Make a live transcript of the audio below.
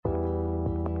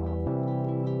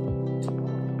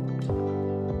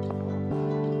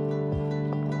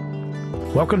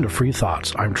Welcome to Free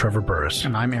Thoughts. I'm Trevor Burrus.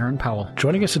 And I'm Aaron Powell.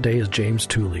 Joining us today is James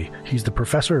Tooley. He's the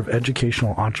professor of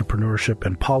educational entrepreneurship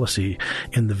and policy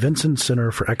in the Vinson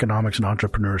Center for Economics and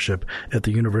Entrepreneurship at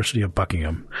the University of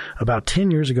Buckingham. About 10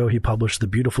 years ago, he published The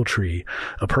Beautiful Tree,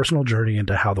 a personal journey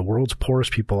into how the world's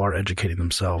poorest people are educating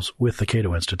themselves with the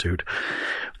Cato Institute.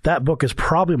 That book is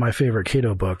probably my favorite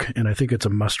Cato book, and I think it's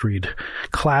a must-read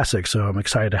classic, so I'm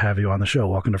excited to have you on the show.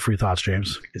 Welcome to Free Thoughts,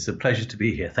 James. It's a pleasure to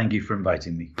be here. Thank you for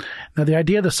inviting me. Now, the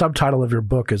idea, the subtitle of your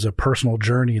book is a personal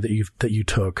journey that you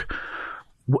took.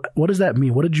 What does that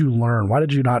mean? What did you learn? Why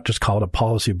did you not just call it a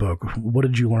policy book? What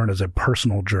did you learn as a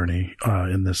personal journey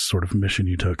in this sort of mission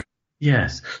you took?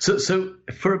 Yes. So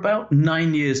for about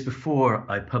 9 years before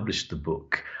I published the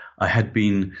book, I had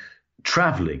been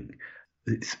traveling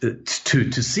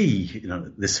to see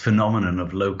this phenomenon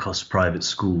of low-cost private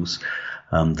schools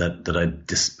that I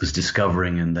was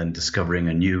discovering and then discovering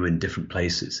anew in different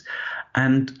places.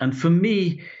 And for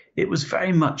me, it was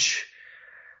very much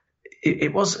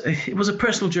it was a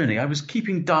personal journey. I was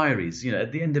keeping diaries.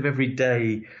 At the end of every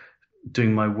day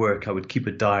doing my work, I would keep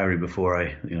a diary before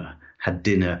I had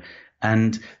dinner,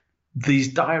 and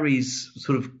these diaries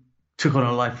sort of took on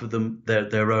a life of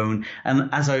their own. And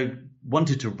as I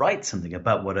wanted to write something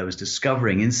about what I was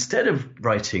discovering, instead of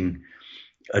writing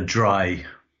a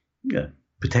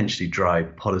potentially dry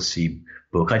policy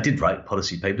book. I did write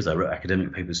policy papers. I wrote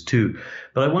academic papers too,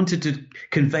 but I wanted to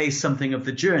convey something of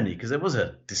the journey because there was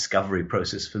a discovery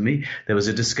process for me. There was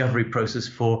a discovery process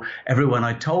for everyone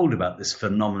I told about this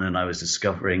phenomenon I was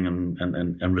discovering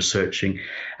and researching.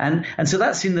 And so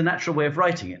that seemed the natural way of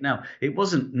writing it. Now, it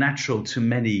wasn't natural to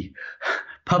many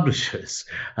publishers.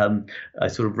 I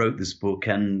sort of wrote this book,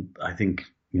 and I think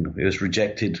it was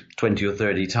rejected 20 or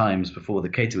 30 times before the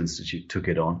Cato Institute took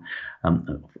it on.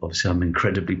 Obviously, I'm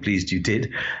incredibly pleased you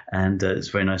did, and it's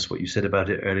very nice what you said about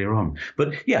it earlier on.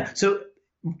 But yeah, so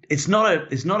it's not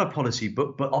a policy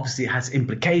book, but obviously it has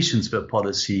implications for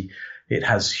policy. It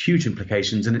has huge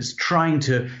implications, and it's trying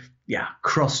to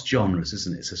cross genres,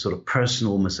 isn't it? It's a sort of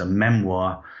personal, almost a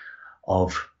memoir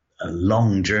of a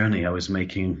long journey I was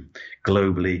making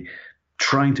globally,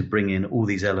 trying to bring in all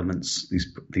these elements,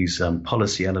 these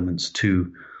policy elements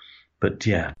too. But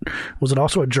yeah. Was it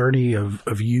also a journey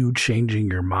of you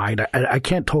changing your mind? I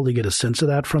can't totally get a sense of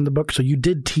that from the book. So you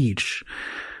did teach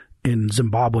in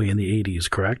Zimbabwe in the 80s,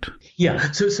 correct?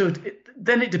 Yeah. So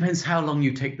then it depends how long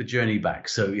you take the journey back.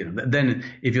 So, then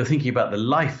if you're thinking about the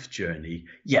life journey,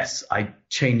 yes, I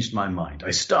changed my mind.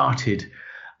 I started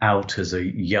out as a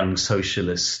young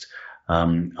socialist.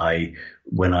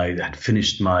 When I had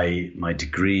finished my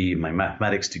degree, my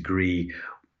mathematics degree,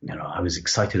 I was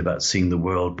excited about seeing the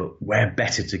world, but where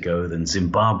better to go than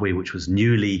Zimbabwe, which was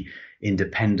newly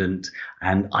independent.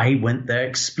 And I went there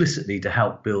explicitly to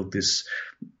help build this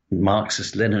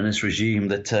Marxist-Leninist regime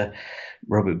that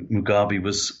Robert Mugabe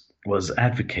was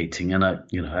advocating. And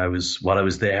while I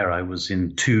was there, I was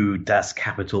in 2 Das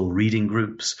Kapital reading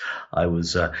groups. I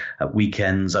was at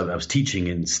weekends. I was teaching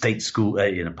in state school,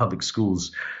 public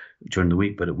schools during the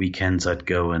week, but at weekends I'd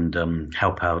go and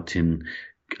help out in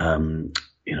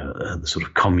the sort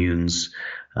of communes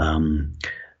in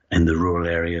the rural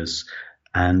areas.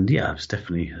 And I was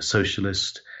definitely a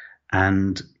socialist,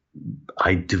 and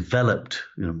I developed,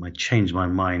 I changed my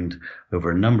mind over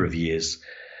a number of years.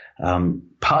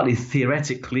 Partly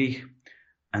theoretically,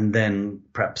 and then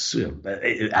perhaps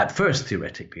at first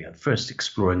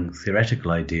exploring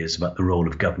theoretical ideas about the role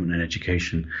of government in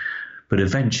education, but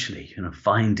eventually,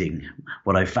 finding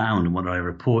what I found and what I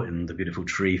report in The Beautiful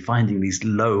Tree, finding these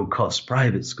low-cost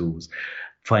private schools,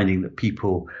 finding that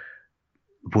people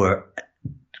were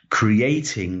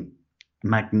creating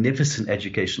magnificent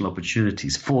educational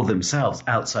opportunities for themselves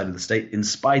outside of the state, in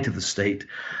spite of the state.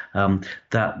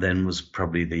 That then was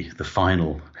probably the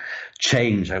final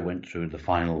change I went through, the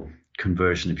final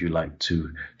conversion, if you like,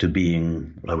 to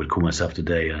being what I would call myself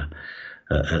today a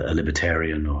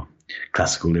libertarian or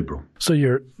classical liberal. So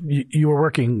you were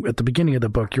working at the beginning of the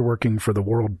book. You're working for the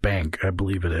World Bank, I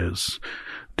believe it is,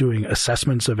 doing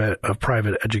assessments of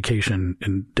private education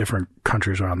in different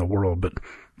countries around the world. But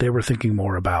they were thinking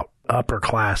more about upper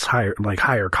class,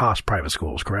 higher cost private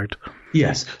schools, correct?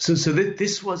 Yes. So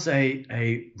this was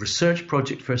a research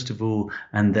project first of all,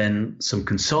 and then some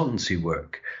consultancy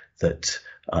work that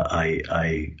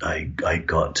I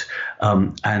got,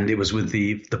 and it was with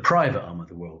the private arm of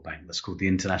the World Bank that's called the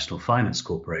International Finance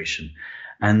Corporation,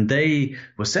 and they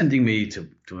were sending me to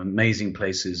amazing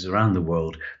places around the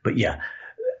world. But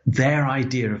their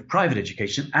idea of private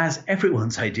education, as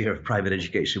everyone's idea of private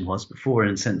education was before,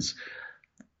 in a sense,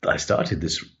 I started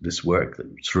this work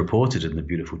that's reported in The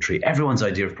Beautiful Tree. Everyone's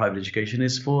idea of private education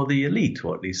is for the elite,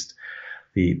 or at least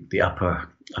the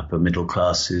upper middle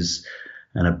classes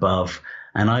and above.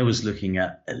 And I was looking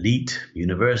at elite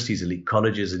universities, elite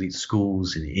colleges, elite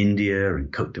schools in India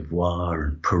and Cote d'Ivoire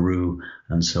and Peru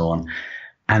and so on.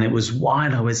 And it was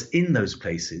while I was in those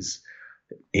places,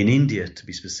 in India to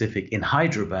be specific, in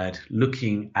Hyderabad,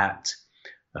 looking at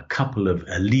a couple of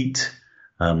elite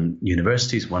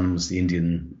universities. One was the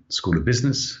Indian School of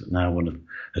Business, now one of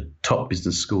a top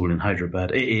business school in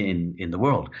Hyderabad, in the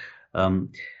world.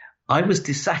 I was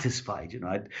dissatisfied.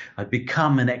 I'd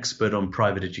become an expert on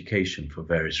private education for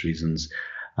various reasons,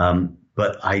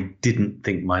 but I didn't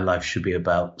think my life should be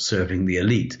about serving the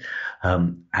elite.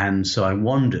 And so I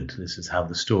wandered. This is how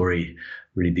the story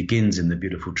really begins in The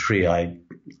Beautiful Tree.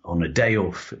 On a day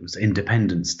off, it was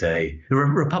Independence Day,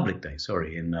 Republic Day,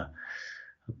 in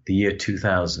the year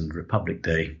 2000, Republic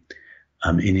Day,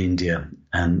 in India.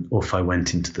 And off I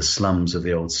went into the slums of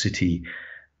the old city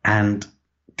and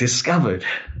discovered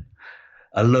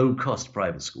a low-cost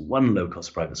private school, one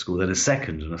low-cost private school, then a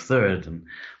second and a third, and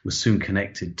was soon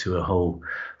connected to a whole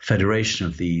federation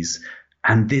of these.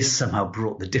 And this somehow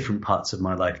brought the different parts of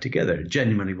my life together. It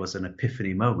genuinely was an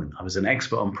epiphany moment. I was an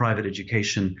expert on private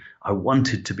education. I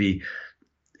wanted to be,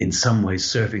 in some ways,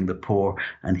 serving the poor.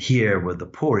 And here were the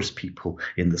poorest people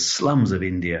in the slums of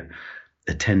India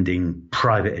attending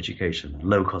private education,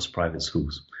 low-cost private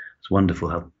schools. It's wonderful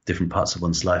how different parts of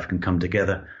one's life can come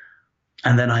together.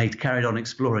 And then I carried on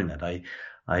exploring that.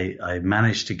 I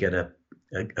managed to get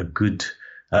a good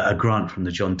grant from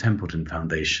the John Templeton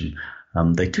Foundation.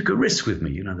 They took a risk with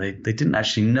me. They didn't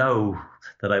actually know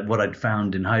that what I'd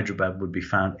found in Hyderabad would be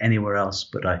found anywhere else.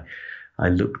 But I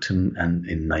looked and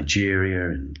in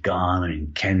Nigeria, in Ghana,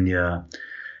 in Kenya,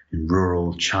 in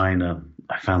rural China,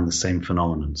 I found the same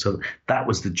phenomenon. So that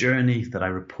was the journey that I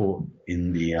report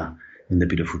in the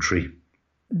Beautiful Tree.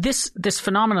 This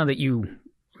phenomena that you,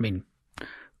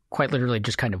 quite literally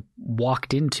just kind of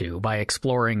walked into by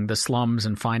exploring the slums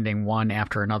and finding one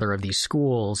after another of these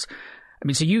schools.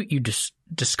 So you just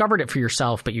discovered it for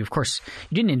yourself, but you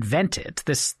didn't invent it.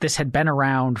 This had been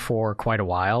around for quite a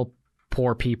while.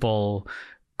 Poor people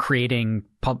creating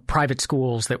private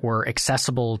schools that were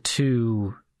accessible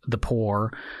to the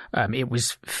poor. It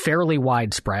was fairly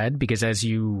widespread because as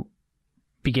you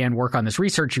began work on this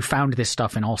research, you found this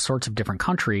stuff in all sorts of different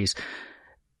countries.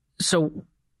 So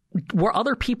were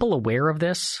other people aware of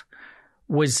this?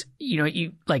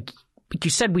 You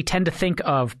said, we tend to think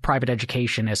of private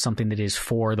education as something that is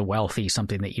for the wealthy,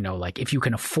 something that, if you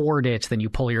can afford it, then you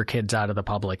pull your kids out of the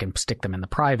public and stick them in the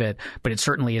private, but it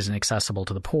certainly isn't accessible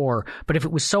to the poor. But if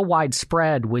it was so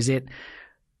widespread, was it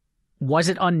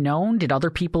unknown? Did other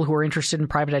people who are interested in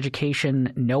private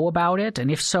education know about it? And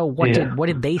if so, what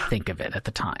did they think of it at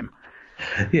the time?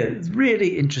 Yeah, it's a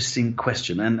really interesting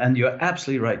question. And you're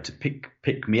absolutely right to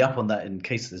pick me up on that in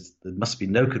case there must be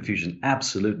no confusion.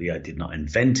 Absolutely, I did not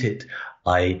invent it.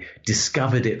 I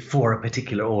discovered it for a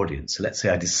particular audience. So let's say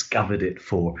I discovered it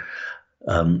for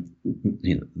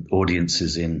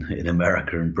audiences in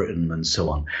America and Britain and so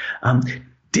on.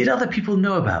 Did other people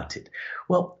know about it?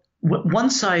 Well,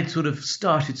 once I sort of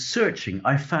started searching,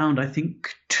 I found, I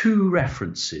think, 2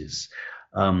 references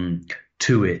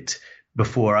to it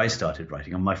before I started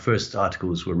writing. And my first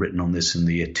articles were written on this in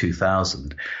the year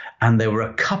 2000. And there were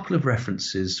a couple of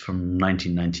references from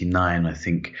 1999, I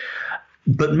think,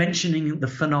 but mentioning the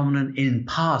phenomenon in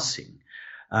passing.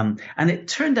 And it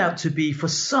turned out to be for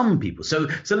some people. So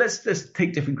let's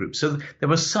take different groups. So there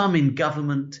were some in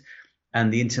government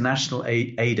and the international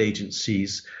aid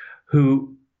agencies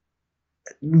who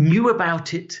knew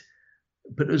about it,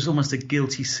 but it was almost a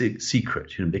guilty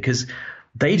secret, because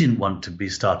they didn't want to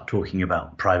start talking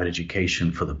about private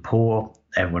education for the poor.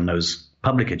 Everyone knows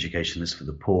public education is for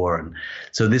the poor. And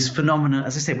so this phenomenon,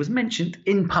 as I say, was mentioned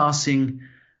in passing,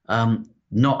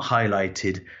 not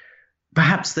highlighted.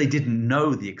 Perhaps they didn't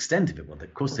know the extent of it. Well,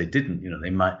 of course they didn't.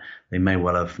 They may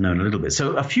well have known a little bit.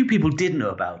 So a few people did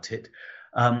know about it.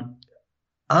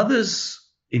 Others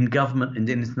in government and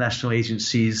in international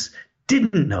agencies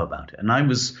didn't know about it. And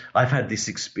I've had this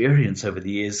experience over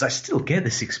the years. I still get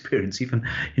this experience even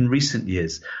in recent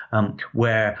years,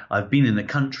 where I've been in a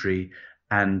country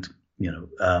and,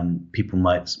 people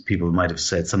might have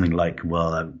said something like,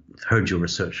 well, I've heard your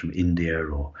research from India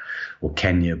or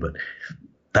Kenya, but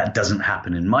that doesn't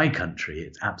happen in my country.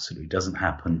 It absolutely doesn't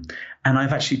happen. And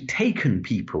I've actually taken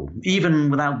people, even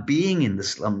without being in the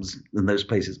slums in those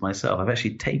places myself, I've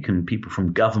actually taken people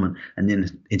from government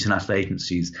and international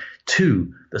agencies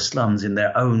to the slums in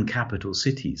their own capital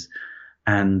cities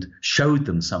and showed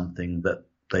them something that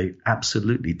they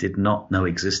absolutely did not know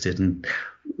existed and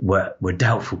were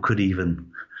doubtful could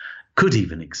even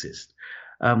exist.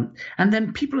 And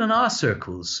then people in our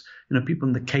circles, people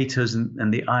in the Catos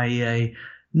and the IEA,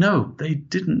 no, they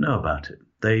didn't know about it.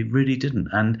 They really didn't.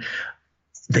 And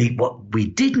what we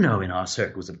did know in our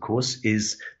circles, of course,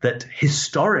 is that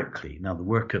historically, now the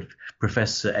work of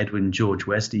Professor Edwin George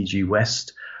West, E.G.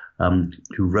 West,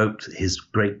 who wrote his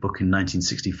great book in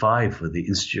 1965 for the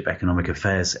Institute of Economic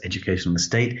Affairs, Education and the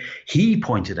State, he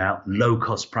pointed out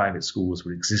low-cost private schools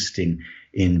were existing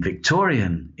in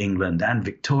Victorian England and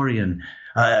Victorian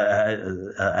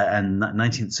and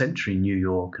 19th century New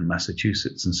York and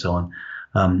Massachusetts and so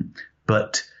on.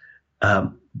 But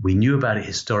we knew about it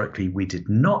historically. We did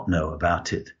not know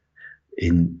about it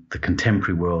in the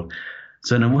contemporary world.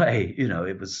 So in a way,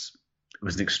 it was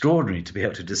extraordinary to be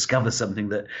able to discover something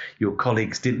that your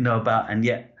colleagues didn't know about and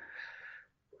yet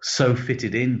so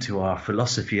fitted into our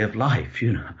philosophy of life.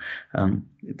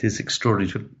 It is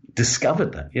extraordinary to have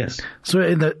discovered that. Yes. So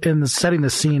in the setting the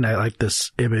scene, I like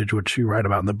this image which you write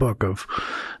about in the book of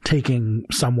taking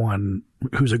someone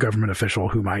who's a government official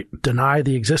who might deny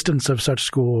the existence of such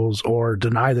schools or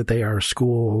deny that they are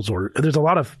schools, or there's a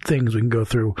lot of things we can go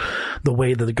through the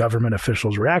way that the government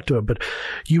officials react to it. But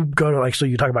you go to so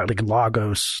you talk about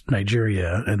Lagos,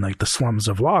 Nigeria, and the slums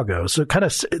of Lagos. So kind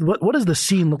of what does the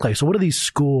scene look like? So what do these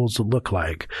schools look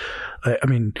like? I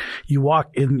mean, you walk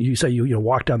in, you say you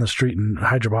walk down the street in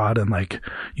Hyderabad and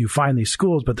you find these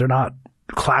schools, but they're not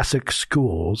classic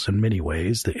schools in many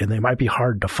ways, and they might be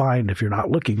hard to find if you're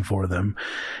not looking for them.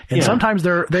 And sometimes they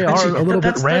are a little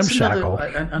bit ramshackle.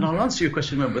 And I'll answer your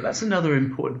question in a moment, but that's another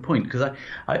important point, because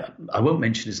I won't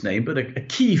mention his name, but a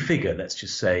key figure, let's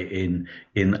just say,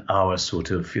 in our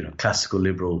sort of classical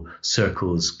liberal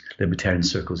circles, libertarian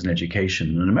circles in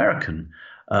education, an American.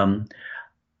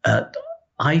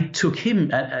 I took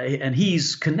him, and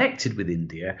he's connected with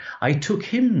India. I took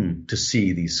him to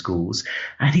see these schools,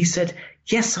 and he said,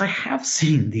 yes, I have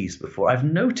seen these before. I've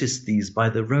noticed these by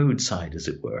the roadside, as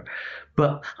it were,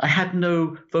 but I had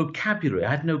no vocabulary.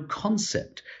 I had no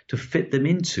concept to fit them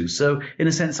into. So in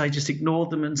a sense, I just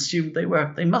ignored them and assumed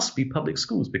they must be public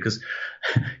schools because,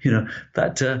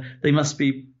 that they must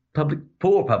be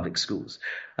poor public schools.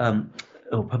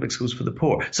 Or public schools for the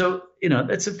poor. So,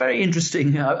 it's a very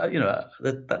interesting,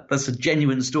 that's a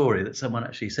genuine story that someone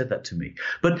actually said that to me.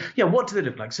 But yeah, what do they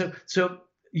look like? So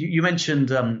you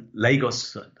mentioned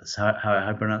Lagos, that's how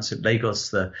I pronounce it,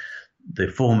 Lagos, the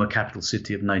former capital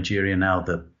city of Nigeria, now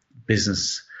the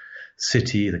business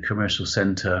city, the commercial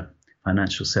center,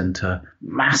 financial center,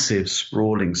 massive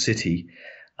sprawling city.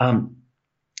 And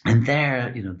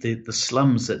there, the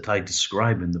slums that I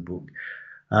describe in the book,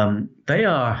 they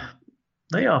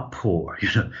are poor,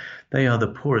 They are the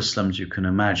poorest slums you can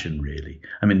imagine, really.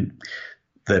 I mean,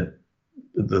 the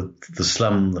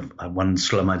slum, one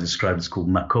slum I described is called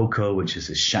Makoko, which is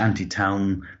a shanty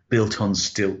town built on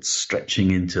stilts,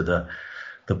 stretching into the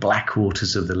black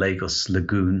waters of the Lagos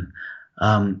Lagoon.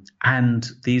 And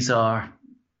these are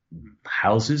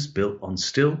houses built on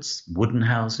stilts, wooden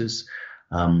houses,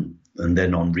 and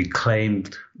then on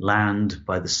reclaimed land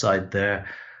by the side there.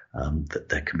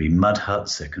 There can be mud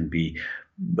huts, there can be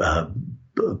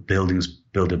buildings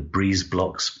built of breeze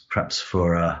blocks, perhaps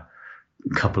for a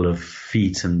couple of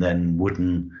feet, and then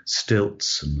wooden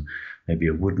stilts, and maybe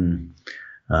a wooden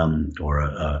or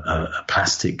a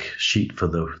plastic sheet for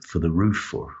the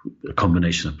roof, or a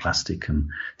combination of plastic and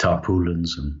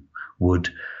tarpaulins and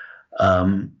wood.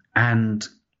 And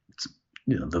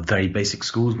the very basic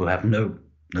schools will have no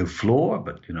floor,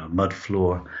 but a mud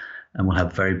floor, and will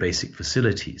have very basic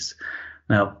facilities.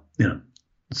 Now,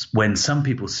 when some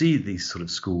people see these sort of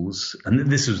schools,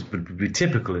 and this would be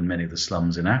typical in many of the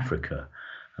slums in Africa.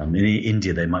 In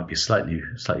India, they might be slightly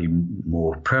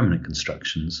more permanent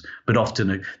constructions, but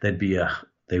often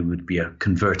they would be a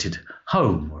converted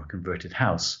home or a converted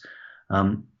house.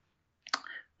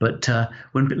 But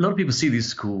when a lot of people see these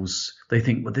schools, they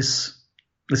think, well, this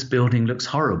building looks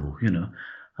horrible,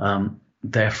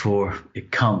 therefore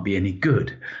it can't be any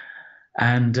good.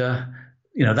 And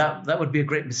that would be a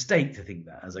great mistake to think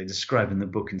that, as I describe in the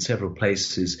book in several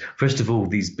places. First of all,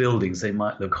 these buildings, they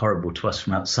might look horrible to us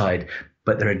from outside,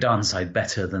 but they're a darn sight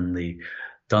better than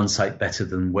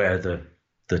where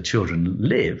the children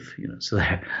live. So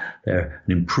they're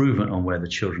an improvement on where the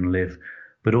children live.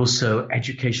 But also,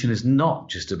 education is not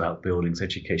just about buildings.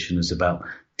 Education is about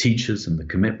teachers and the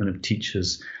commitment of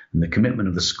teachers and the commitment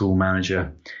of the school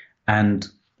manager. And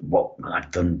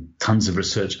I've done tons of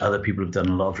research. Other people have done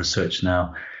a lot of research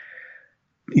now.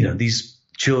 These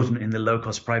children in the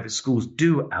low-cost private schools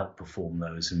do outperform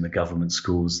those in the government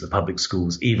schools, the public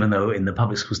schools, even though in the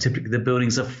public schools, typically the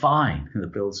buildings are fine, the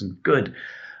buildings are good.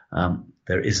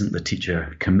 There isn't the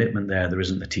teacher commitment there. There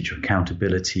isn't the teacher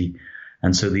accountability.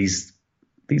 And so these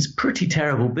pretty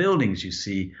terrible buildings you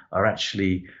see are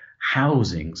actually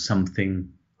housing something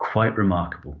quite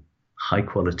remarkable, high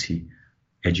quality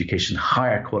education,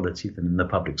 higher quality than in the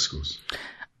public schools.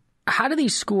 How do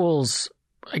these schools,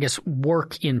 I guess,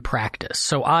 work in practice?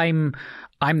 So I'm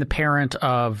the parent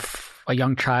of a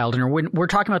young child, and when we're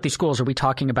talking about these schools, are we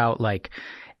talking about like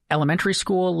elementary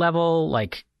school level,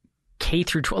 like K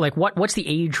through 12? Like what's the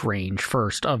age range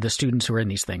first of the students who are in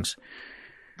these things?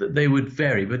 They would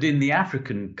vary, but in the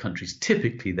African countries,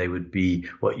 typically they would be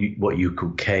what you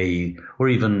call K or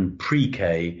even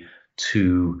pre-K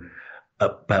to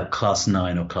about class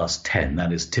 9 or class 10.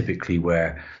 That is typically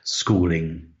where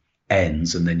schooling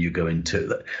ends, and then you go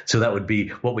into. So that would be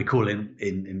what we call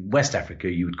in West Africa.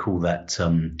 You would call that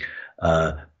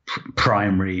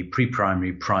primary,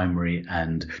 pre-primary, primary,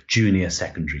 and junior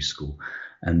secondary school,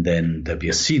 and then there'd be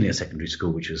a senior secondary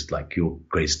school, which is like your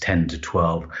grades 10 to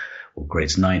 12. Or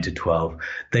grades 9 to 12,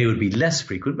 they would be less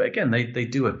frequent, but again, they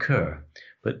do occur.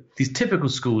 But these typical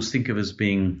schools think of as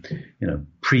being,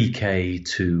 pre-K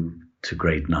to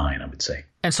grade 9, I would say.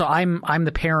 And so I'm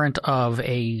the parent of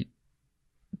a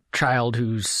child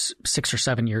who's 6 or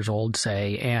 7 years old,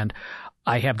 say, and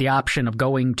I have the option of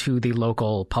going to the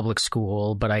local public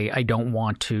school, but I don't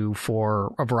want to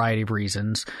for a variety of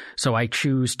reasons. So I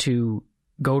choose to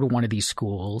go to one of these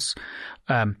schools.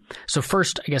 So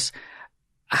first, I guess,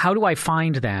 how do I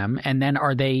find them? And then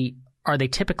are they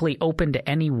typically open to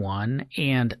anyone?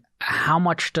 And how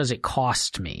much does it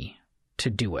cost me to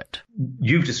do it?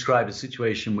 You've described a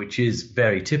situation which is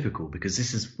very typical, because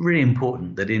this is really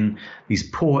important that in these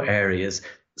poor areas,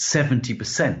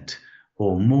 70%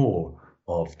 or more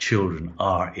of children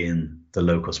are in the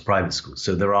low-cost private schools.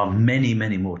 So there are many,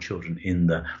 many more children in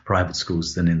the private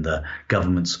schools than in the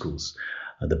government schools.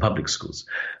 The public schools.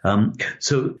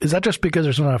 So is that just because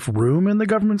there's not enough room in the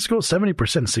government schools?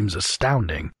 70% seems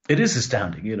astounding. It is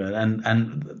astounding,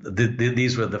 and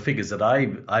these were the figures that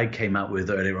I came out with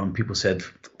earlier on. People said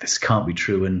this can't be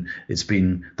true, and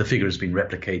the figure has been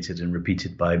replicated and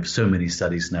repeated by so many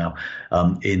studies now.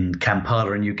 In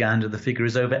Kampala in Uganda, the figure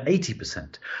is over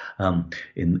 80%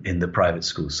 in the private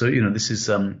schools. So this is.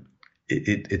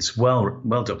 It's well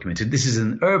documented. This is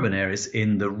in urban areas.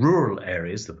 In the rural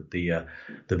areas, the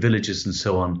villages and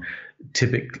so on,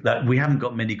 that we haven't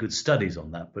got many good studies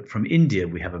on that. But from India,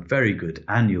 we have a very good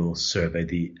annual survey,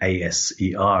 the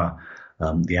ASER,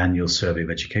 the Annual Survey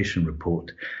of Education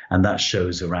report, and that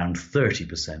shows around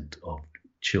 30% of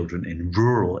children in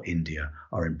rural India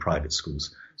are in private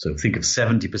schools. So think of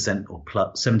 70% or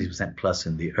plus, 70% plus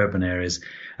in the urban areas,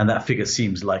 and that figure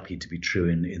seems likely to be true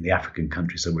in the African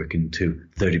countries. So we're into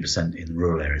 30% in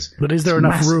rural areas. But is there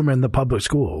enough room in the public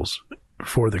schools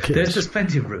for the kids? There's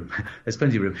plenty of room. There's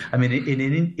plenty of room. I mean,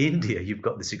 in India, you've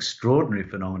got this extraordinary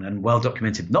phenomenon, well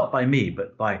documented, not by me,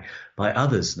 but by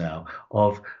others now,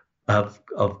 of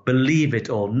believe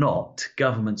it or not,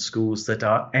 government schools that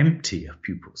are empty of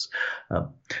pupils,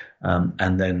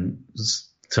 and then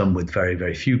some with very,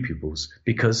 very few pupils,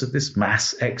 because of this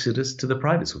mass exodus to the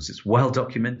private schools. It's well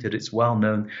documented. It's well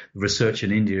known. The research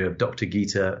in India of Dr.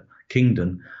 Geeta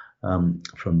Kingdon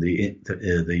from the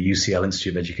UCL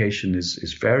Institute of Education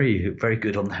is very, very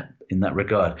good on that in that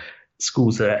regard.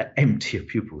 Schools are empty of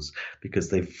pupils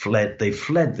because they fled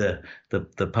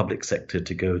the public sector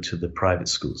to go to the private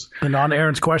schools. And on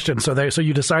Aaron's question, so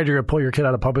you decide you're going to pull your kid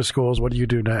out of public schools. What do you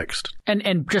do next?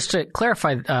 And just to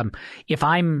clarify, if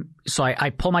I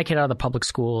pull my kid out of the public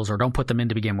schools or don't put them in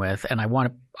to begin with, and I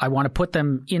want to put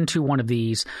them into one of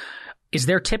these, is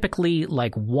there typically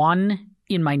like one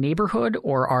in my neighborhood,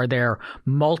 or are there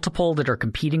multiple that are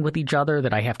competing with each other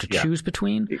that I have to choose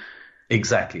between?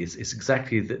 Exactly. It's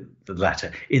exactly the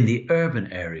latter. In the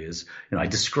urban areas, I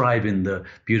describe in the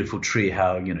beautiful tree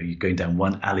how, you're going down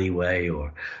one alleyway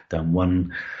or down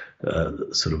one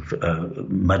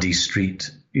muddy street.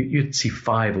 You'd see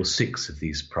 5 or 6 of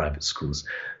these private schools.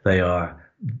 They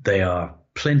are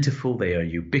plentiful. They are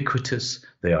ubiquitous.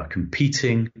 They are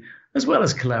competing as well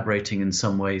as collaborating in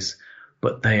some ways.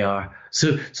 But they are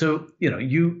so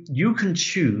you can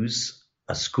choose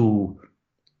a school.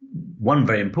 One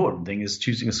very important thing is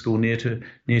choosing a school near to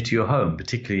your home,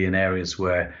 particularly in areas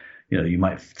where you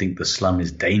might think the slum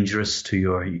is dangerous to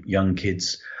your young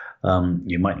kids.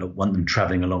 You might not want them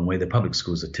traveling a long way. The public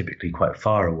schools are typically quite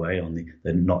far away.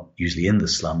 They're not usually in the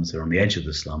slums. They're on the edge of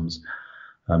the slums.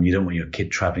 You don't want your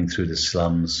kid traveling through the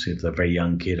slums. If they're a very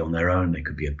young kid on their own, they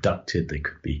could be abducted. They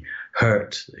could be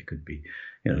hurt. They could be,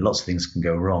 lots of things can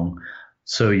go wrong.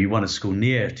 So you want a school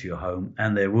near to your home,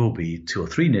 and there will be 2 or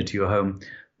 3 near to your home.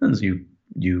 And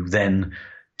you then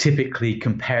typically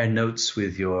compare notes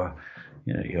with your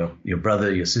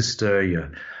brother, your sister,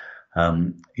 your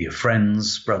your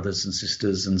friends, brothers and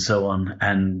sisters, and so on,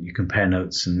 and you compare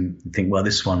notes and think, well,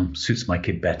 this one suits my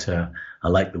kid better. I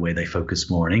like the way they focus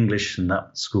more on English in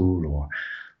that school, or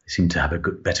they seem to have a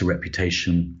better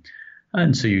reputation,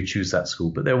 and so you choose that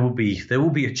school. But there will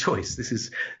be a choice. This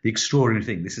is the extraordinary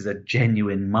thing. This is a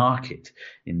genuine market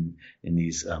in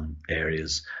these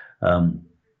areas.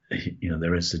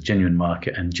 There is a genuine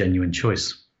market and genuine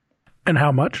choice. And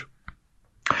how much?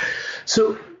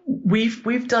 So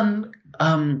we've done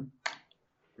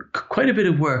quite a bit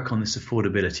of work on this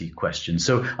affordability question.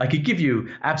 So I could give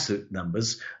you absolute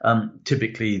numbers.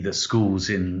 Typically, the schools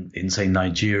in say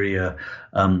Nigeria,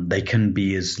 they can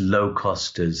be as low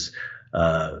cost as $5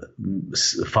 or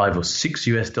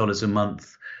 $6 a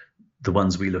month. The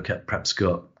ones we look at perhaps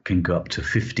can go up to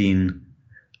 $15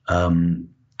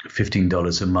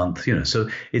 a month. So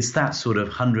it's that sort of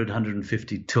 $100,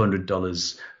 $150,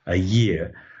 $200 a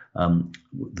year.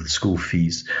 The school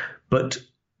fees. But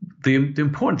the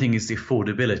important thing is the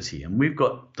affordability. And we've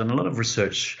done a lot of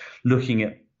research looking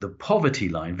at the poverty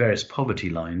line, various poverty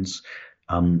lines,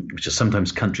 which are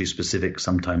sometimes country specific,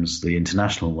 sometimes the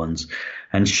international ones,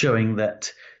 and showing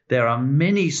that there are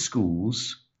many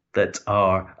schools that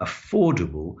are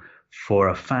affordable for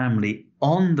a family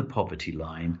on the poverty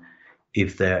line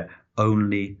if they're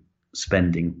only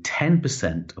spending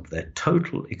 10% of their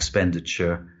total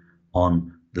expenditure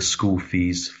on the school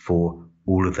fees for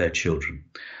all of their children.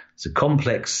 It's a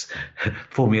complex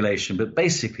formulation, but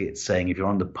basically it's saying if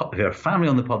you're a family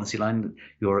on the poverty line,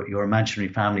 your imaginary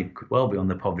family could well be on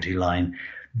the poverty line,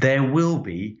 there will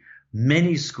be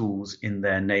many schools in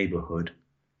their neighborhood.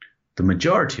 The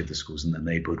majority of the schools in their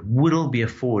neighborhood will be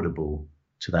affordable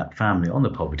to that family on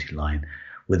the poverty line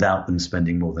without them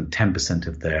spending more than 10%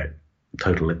 of their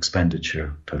total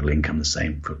expenditure, total income, the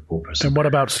same for a poor person. And what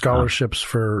about scholarships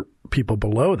for people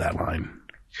below that line?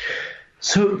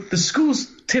 So the schools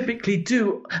typically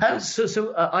do. I've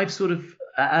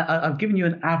given you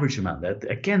an average amount there.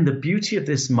 Again, the beauty of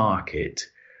this market,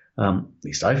 at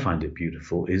least I find it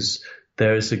beautiful, is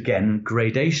there is again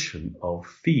gradation of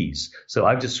fees. So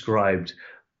I've described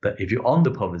that if you're on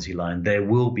the poverty line, there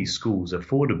will be schools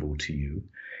affordable to you.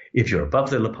 If you're above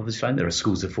the poverty line, there are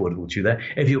schools affordable to you there.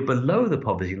 If you're below the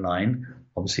poverty line,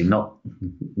 obviously not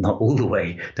all the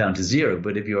way down to zero,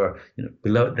 but if you're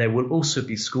below, there will also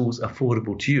be schools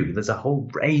affordable to you. There's a whole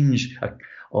range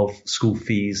of school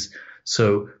fees.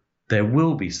 So there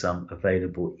will be some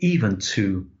available even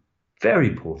to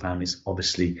very poor families.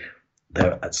 Obviously,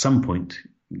 at some point,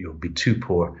 you'll be too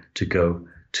poor to go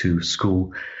to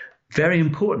school. Very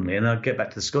importantly, and I'll get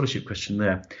back to the scholarship question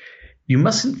there, you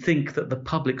mustn't think that the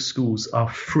public schools are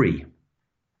free.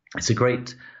 It's a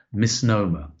great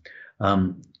misnomer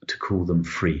to call them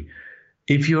free.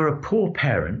 If you're a poor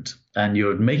parent and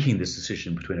you're making this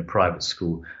decision between a private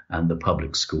school and the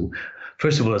public school,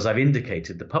 first of all, as I've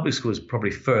indicated, the public school is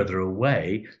probably further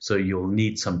away, so you'll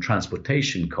need some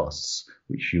transportation costs,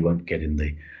 which you won't get in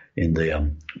the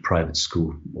private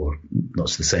school, or not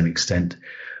to the same extent.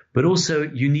 But also,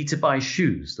 you need to buy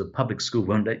shoes. The public school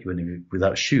won't let you in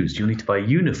without shoes. You'll need to buy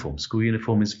uniform. School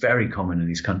uniform is very common in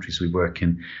these countries we work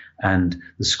in, and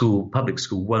the public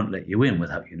school won't let you in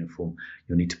without uniform.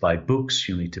 You'll need to buy books.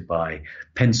 You'll need to buy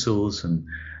pencils,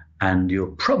 and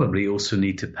you'll probably also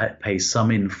need to pay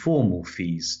some informal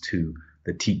fees to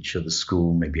the teacher of the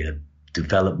school, maybe a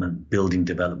building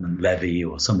development levy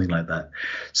or something like that.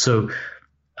 So,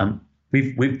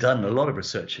 We've done a lot of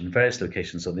research in various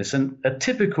locations on this, and a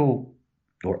typical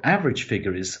or average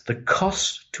figure is the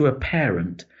cost to a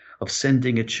parent of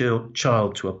sending a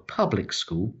child to a public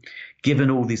school,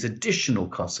 given all these additional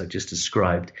costs I just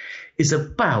described, is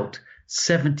about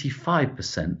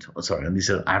 75%. Sorry, and these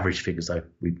are average figures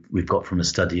we've got from a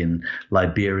study in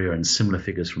Liberia and similar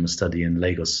figures from a study in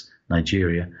Lagos,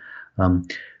 Nigeria.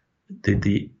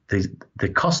 The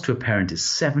cost to a parent is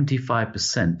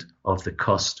 75% of the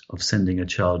cost of sending a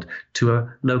child to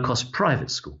a low-cost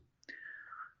private school.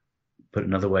 Put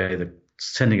another way,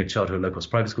 sending a child to a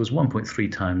low-cost private school is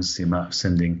 1.3 times the amount of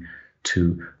sending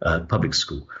to a public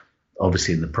school.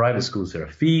 Obviously, in the private schools, there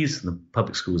are fees. In the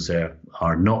public schools, there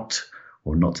are not,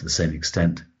 or not to the same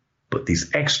extent. But these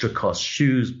extra costs,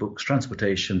 shoes, books,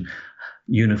 transportation,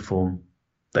 uniform,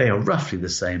 they are roughly the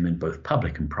same in both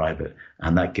public and private,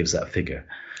 and that gives that figure.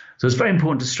 So it's very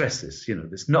important to stress this.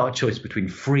 There's not a choice between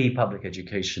free public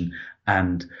education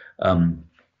and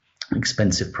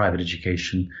expensive private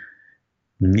education.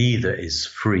 Neither is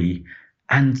free.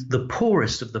 And the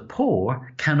poorest of the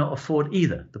poor cannot afford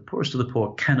either. The poorest of the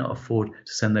poor cannot afford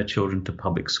to send their children to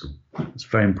public school. It's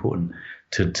very important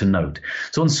to note.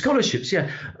 So on scholarships, yeah.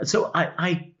 So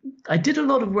I did a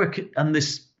lot of work on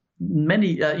this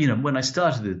many, when I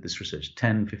started this research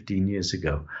 10, 15 years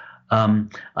ago, I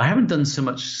haven't done so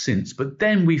much since, but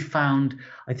then we found,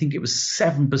 I think it was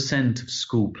 7% of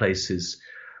school places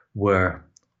were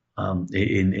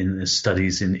in the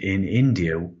studies in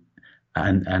India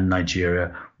and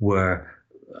Nigeria were,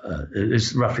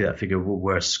 it's roughly that figure,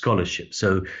 were scholarships.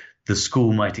 So the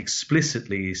school might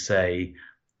explicitly say,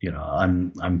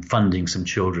 I'm funding some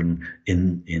children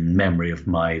in memory of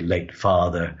my late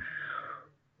father.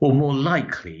 Or more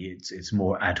likely, it's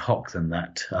more ad hoc than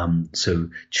that. So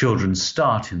children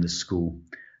start in the school.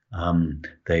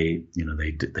 They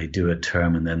do a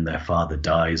term, and then their father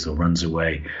dies or runs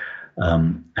away,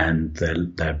 and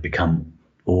they become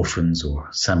orphans or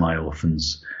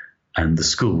semi-orphans. And the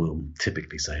school will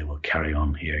typically say, "Well, carry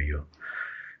on here.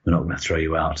 We're not going to throw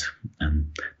you out,"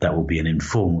 and that will be an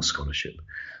informal scholarship.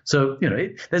 So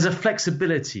there's a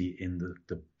flexibility in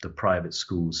the private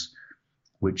schools,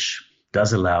 which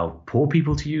does allow poor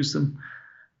people to use them,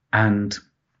 and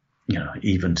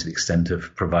even to the extent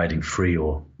of providing free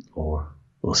or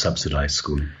subsidized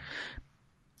schooling.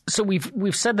 So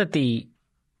we've said that the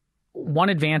one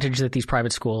advantage that these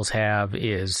private schools have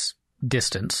is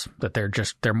distance, that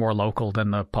they're more local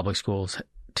than the public schools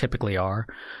typically are.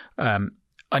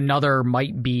 Another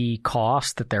might be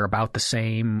cost, that they're about the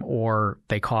same or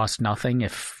they cost nothing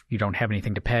if you don't have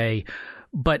anything to pay.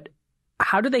 But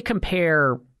how do they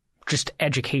compare just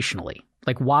educationally?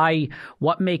 Like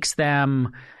what makes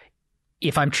them,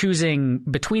 if I'm choosing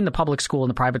between the public school and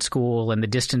the private school and the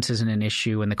distance isn't an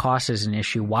issue and the cost is an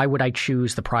issue, why would I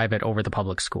choose the private over the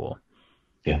public school?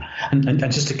 Yeah. And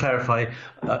just to clarify,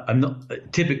 I'm not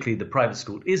typically the private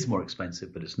school is more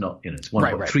expensive, but it's not, it's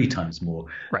 1.3 times more.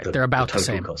 Right. They're about the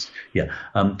same cost. Yeah.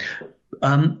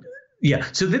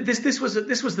 So this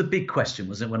was the big question,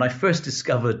 wasn't it? When I first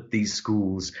discovered these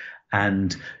schools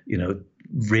and,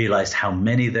 realized how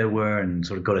many there were and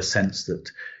sort of got a sense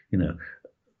that,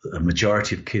 a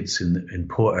majority of kids in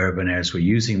poor urban areas were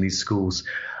using these schools.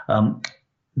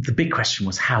 The big question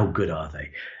was, how good are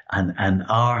they? And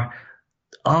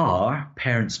are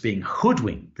parents being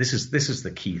hoodwinked? This is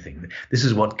the key thing. This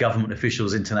is what government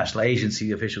officials, international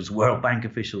agency officials, World Bank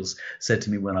officials said to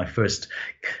me when I first,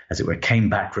 as it were, came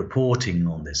back reporting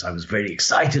on this. I was very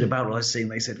excited about what I was seeing.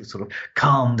 They said, sort of,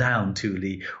 calm down,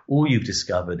 Thule. All you've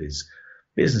discovered is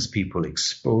business people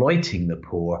exploiting the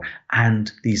poor, and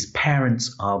these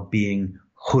parents are being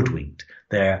hoodwinked.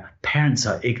 Their parents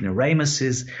are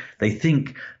ignoramuses. They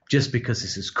think just because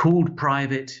this is called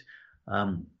private,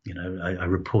 I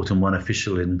report on one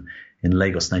official in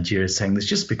Lagos, Nigeria, saying this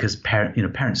just because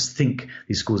parents think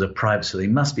these schools are private, so they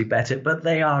must be better, but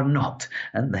they are not,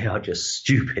 and they are just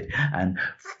stupid, and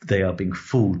they are being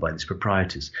fooled by these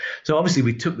proprietors. So obviously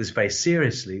we took this very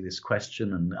seriously, this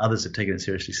question, and others have taken it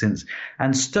seriously since.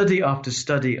 And study after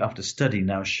study after study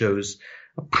now shows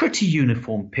a pretty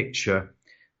uniform picture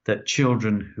that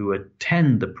children who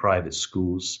attend the private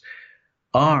schools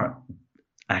do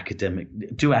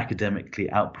academically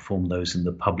outperform those in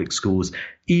the public schools,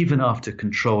 even after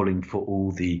controlling for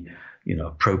all the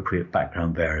appropriate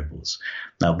background variables.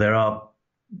 Now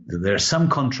there's some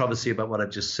controversy about what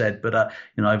I've just said, but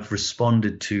I've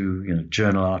responded to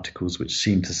journal articles which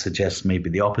seem to suggest maybe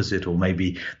the opposite, or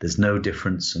maybe there's no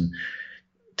difference. And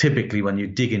typically, when you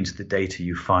dig into the data,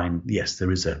 you find yes,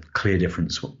 there is a clear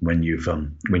difference when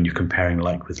you're comparing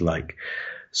like with like.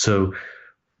 So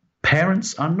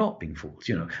parents are not being fooled,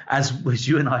 as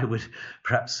you and I would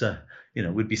perhaps,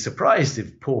 would be surprised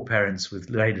if poor parents with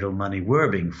very little money were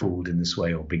being fooled in this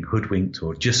way, or being hoodwinked,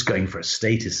 or just going for a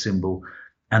status symbol.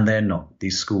 And they're not.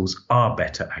 These schools are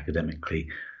better academically,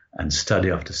 and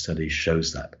study after study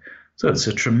shows that. So it's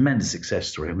a tremendous success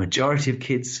story. A majority of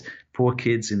kids, poor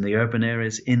kids in the urban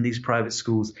areas, in these private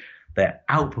schools, they're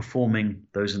outperforming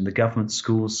those in the government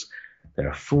schools.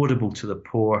 They're affordable to the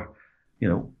poor.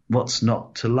 What's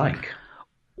not to like?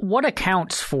 What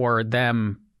accounts for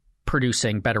them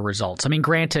producing better results? I mean,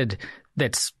 granted,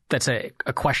 that's a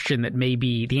question that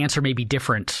the answer may be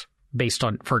different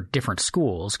for different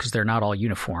schools because they're not all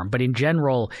uniform. But in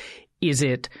general, is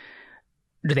it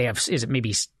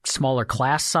maybe smaller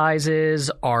class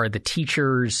sizes? Are the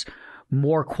teachers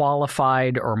more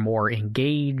qualified or more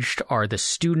engaged? Are the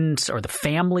students or the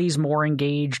families more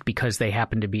engaged because they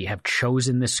happen to have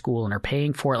chosen this school and are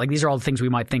paying for it? Like, these are all the things we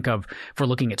might think of for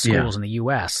looking at schools in the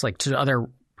U.S. Like,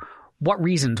 what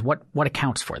reasons, what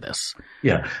accounts for this?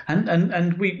 Yeah,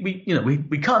 and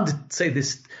we can't say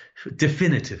this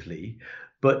definitively,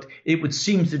 but it would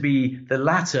seem to be the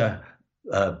latter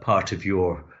part of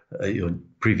your your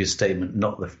previous statement,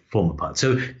 not the former part.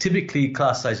 So typically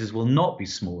class sizes will not be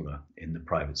smaller in the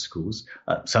private schools.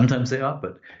 Sometimes they are,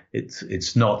 but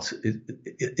it's not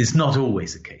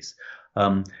always the case.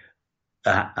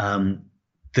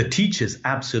 The teachers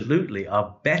absolutely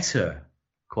are better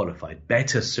qualified,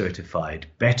 better certified,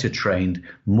 better trained,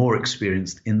 more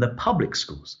experienced in the public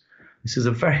schools. This is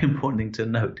a very important thing to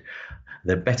note.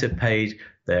 They're better paid.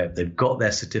 They've got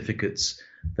their certificates.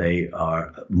 They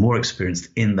are more experienced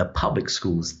in the public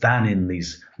schools than in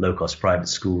these low-cost private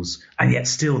schools. And yet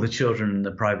still the children in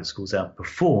the private schools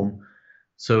outperform.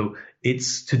 So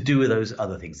it's to do with those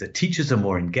other things. The teachers are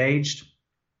more engaged.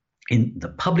 In the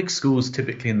public schools,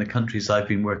 typically in the countries I've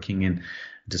been working in,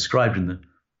 described in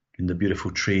the beautiful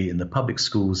tree, in the public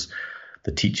schools,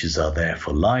 the teachers are there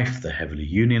for life. They're heavily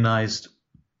unionized,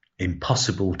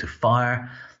 impossible to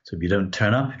fire. So if you don't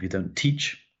turn up, if you don't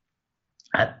teach,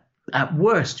 at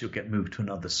worst, you'll get moved to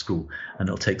another school, and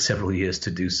it'll take several years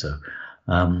to do so.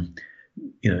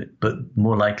 But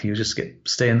more likely you'll just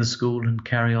stay in the school and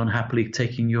carry on happily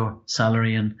taking your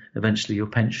salary and eventually your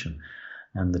pension,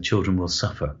 and the children will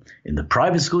suffer. In the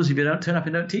private schools, if you don't turn up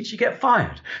and don't teach, you get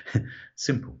fired.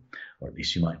 Simple. Or at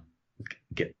least you might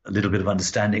get a little bit of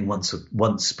understanding once,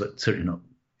 but certainly not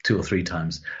 2 or 3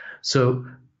 times. So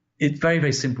it's very,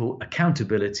 very simple.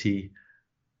 Accountability,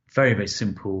 very, very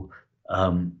simple.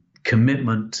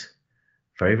 Commitment,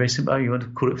 very, very simple. You want to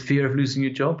call it fear of losing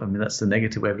your job? I mean, that's the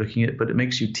negative way of looking at it, but it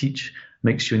makes you teach,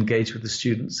 makes you engage with the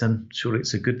students, and surely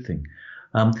it's a good thing.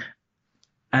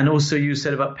 And also you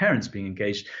said about parents being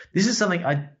engaged. This is something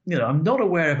I'm not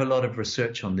aware of a lot of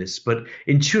research on this, but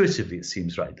intuitively it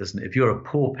seems right, doesn't it? If you're a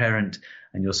poor parent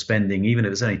and you're spending, even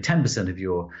if it's only 10% of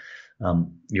your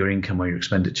income or your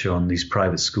expenditure on these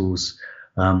private schools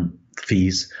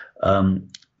fees,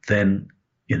 then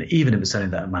even if it's only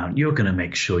that amount, you're going to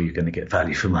make sure you're going to get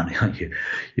value for money, aren't you?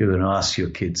 You're going to ask your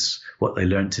kids what they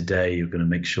learned today. You're going to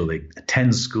make sure they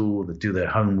attend school, they do their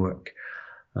homework,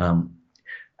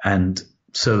 and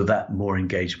so that more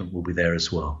engagement will be there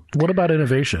as well. What about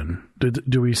innovation?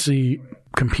 Do we see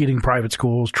competing private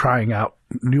schools trying out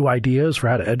new ideas for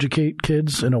how to educate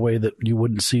kids in a way that you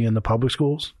wouldn't see in the public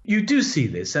schools? You do see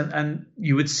this, and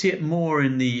you would see it more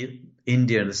in the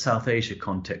India and the South Asia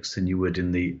context than you would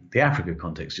in the Africa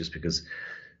context, just because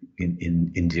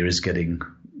in India is getting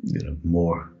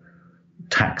more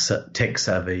tech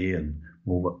savvy and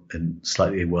more and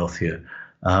slightly wealthier.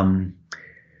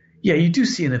 You do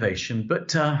see innovation,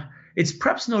 but it's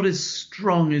perhaps not as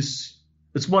strong as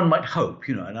one might hope.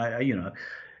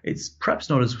 It's perhaps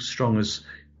not as strong as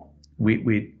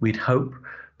we'd hope,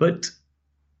 but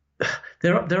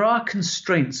there are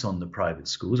constraints on the private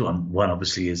schools. One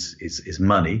obviously is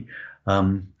money,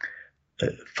 the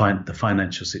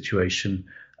financial situation,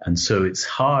 and so it's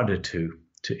harder to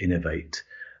innovate.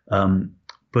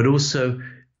 But also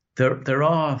there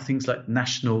are things like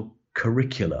national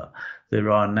curricula,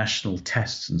 there are national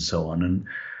tests and so on,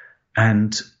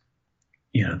 and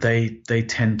they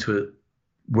tend to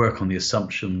work on the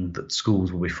assumption that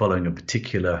schools will be following a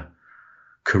particular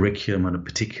curriculum and a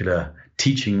particular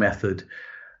teaching method,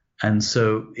 and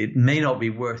so it may not be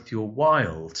worth your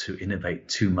while to innovate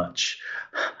too much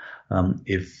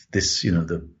if this,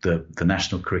 the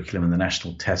national curriculum and the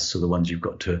national tests are the ones you've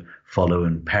got to follow,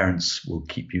 and parents will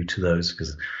keep you to those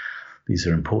because these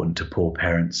are important to poor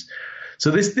parents.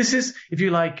 So this is, if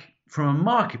you like, from a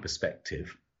market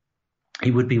perspective,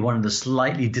 it would be one of the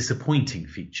slightly disappointing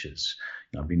features.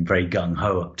 I've been very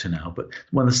gung-ho up to now, but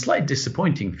one of the slight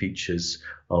disappointing features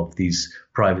of these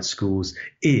private schools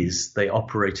is they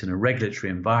operate in a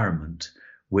regulatory environment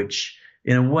which,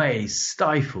 in a way,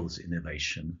 stifles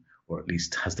innovation, or at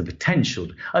least has the potential.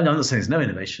 I'm not saying there's no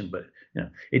innovation, but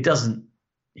it doesn't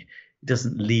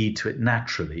lead to it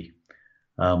naturally.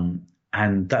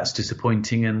 And that's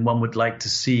disappointing, and one would like to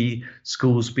see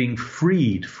schools being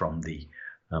freed from the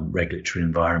regulatory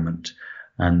environment.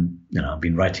 And I've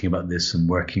been writing about this and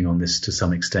working on this to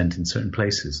some extent in certain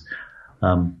places.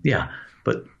 So if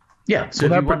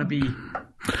you want to be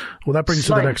that brings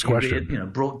to the next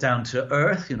question. Brought down to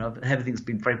earth. Everything's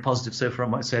been very positive so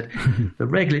far. I said the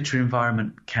regulatory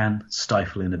environment can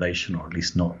stifle innovation, or at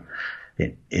least not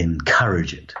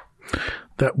encourage it.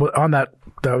 That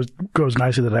goes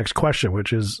nicely to the next question,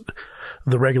 which is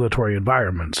the regulatory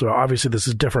environment. So obviously this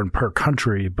is different per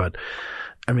country, but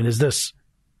I mean, is this,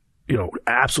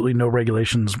 absolutely no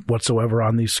regulations whatsoever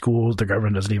on these schools? The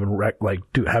government doesn't even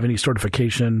have any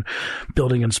certification,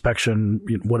 building inspection,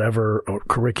 whatever, or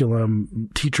curriculum,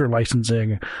 teacher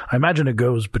licensing. I imagine it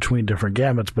goes between different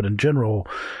gamuts, but in general,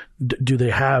 do they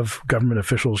have government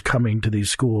officials coming to these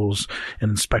schools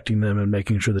and inspecting them and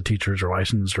making sure the teachers are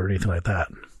licensed or anything like that?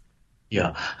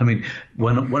 Yeah, I mean,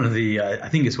 one of the I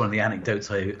think it's one of the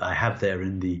anecdotes I have there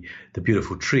in the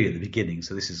beautiful tree at the beginning.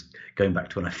 So this is going back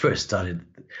to when I first started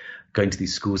going to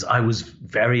these schools. I was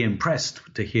very impressed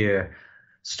to hear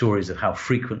stories of how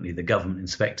frequently the government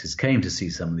inspectors came to see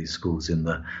some of these schools in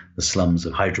the slums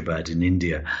of Hyderabad in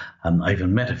India. I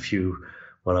even met a few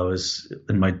while I was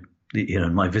in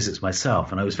my visits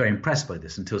myself, and I was very impressed by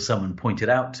this until someone pointed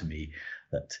out to me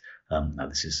that now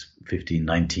this is 15,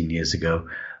 19 years ago.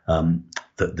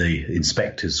 That the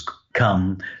inspectors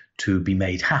come to be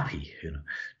made happy,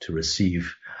 to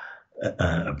receive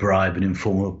a bribe, an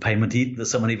informal payment.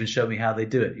 Someone even showed me how they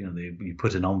do it. You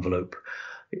put an envelope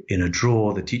in a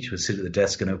drawer. The teacher would sit at the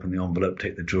desk and open the envelope,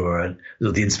 take the drawer, and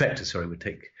the inspector, would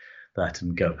take that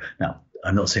and go. Now,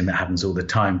 I'm not saying that happens all the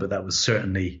time, but that was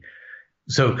certainly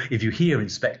so. If you hear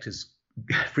inspectors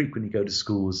frequently go to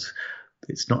schools,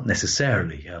 it's not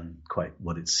necessarily quite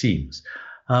what it seems.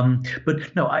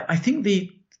 But no, I think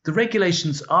the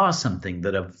regulations are something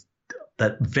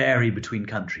that vary between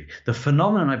countries. The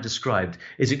phenomenon I've described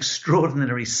is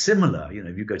extraordinarily similar.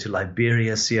 If you go to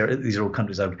Liberia, these are all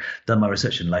countries I've done my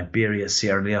research in: Liberia,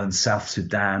 Sierra Leone, South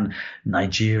Sudan,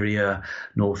 Nigeria,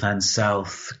 North and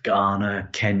South, Ghana,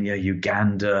 Kenya,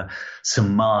 Uganda,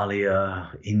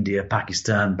 Somalia, India,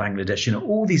 Pakistan, Bangladesh.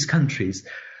 All these countries.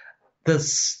 The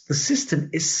system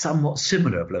is somewhat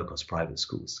similar of low-cost private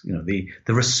schools.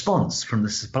 The response from the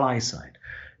supply side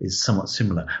is somewhat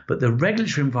similar, but the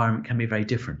regulatory environment can be very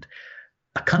different.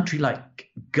 A country like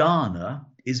Ghana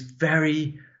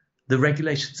the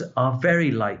regulations are very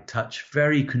light touch,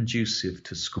 very conducive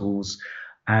to schools,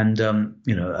 and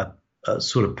a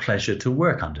sort of pleasure to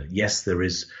work under. Yes, there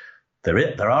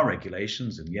are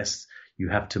regulations, and yes, you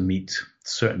have to meet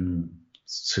certain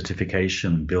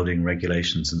certification, building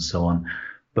regulations, and so on,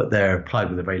 but they're applied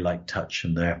with a very light touch,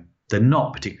 and they're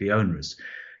not particularly onerous.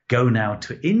 Go now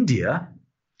to India.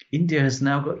 India has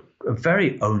now got a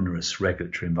very onerous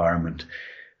regulatory environment.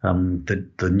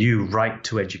 The new Right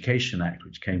to Education Act,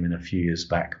 which came in a few years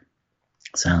back,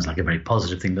 sounds like a very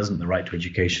positive thing, doesn't it? The right to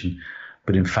education,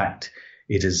 but in fact,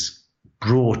 it has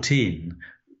brought in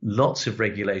lots of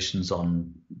regulations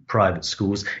on private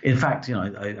schools. In fact,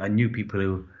 I knew people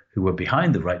who were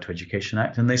behind the Right to Education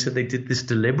Act, and they said they did this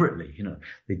deliberately.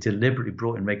 They deliberately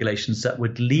brought in regulations that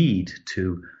would lead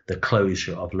to the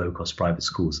closure of low-cost private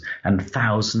schools, and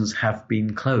thousands have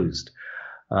been closed.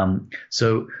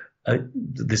 So the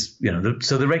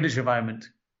regulatory environment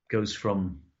goes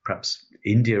from perhaps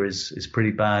India is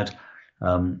pretty bad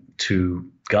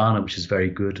to Ghana, which is very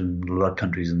good, and a lot of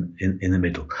countries in the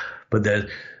middle.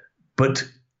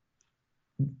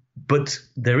 But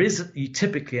there is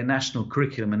typically a national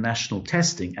curriculum and national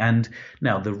testing. And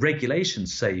now the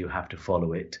regulations say you have to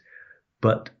follow it,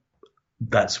 but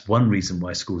that's one reason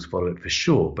why schools follow it for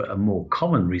sure. But a more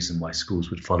common reason why schools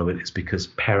would follow it is because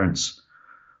parents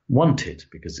want it,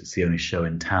 because it's the only show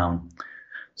in town.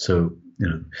 So,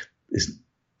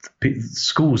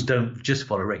 schools don't just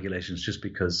follow regulations just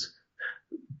because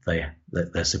they're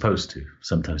supposed to.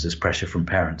 Sometimes there's pressure from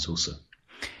parents also.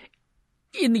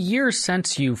 In the years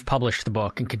since you've published the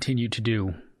book and continued to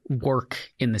do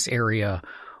work in this area,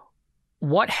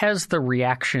 what has the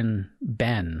reaction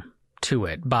been to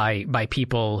it by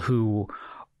people who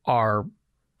are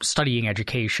studying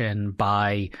education,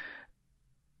 by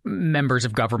members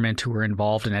of government who are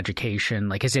involved in education?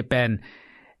 Like, has it been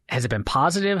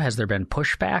positive? Has there been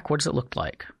pushback? What does it look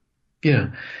like?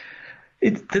 Yeah.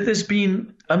 There's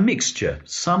been a mixture,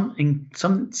 some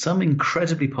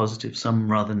incredibly positive,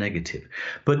 some rather negative.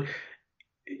 But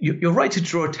you're right to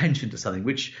draw attention to something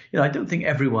which, I don't think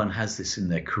everyone has this in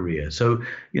their career. So,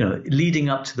 leading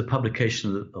up to the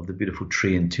publication of The Beautiful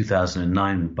Tree in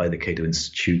 2009 by the Cato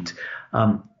Institute,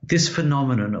 this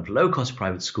phenomenon of low-cost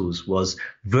private schools was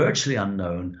virtually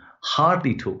unknown,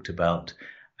 hardly talked about,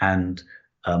 and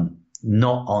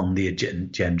not on the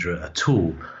agenda at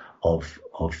all of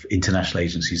international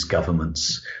agencies,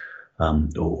 governments,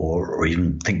 or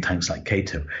even think tanks like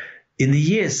Cato. In the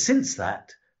years since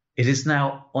that, it is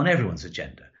now on everyone's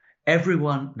agenda.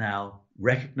 Everyone now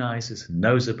recognizes and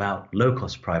knows about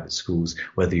low-cost private schools,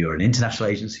 whether you're an international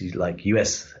agency like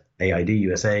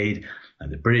USAID,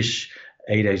 and the British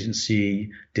aid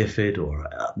agency, DFID, or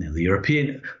the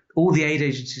European. All the aid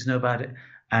agencies know about it,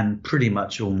 and pretty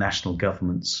much all national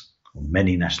governments, or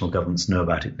many national governments, know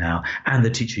about it now, and the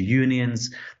teacher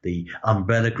unions, the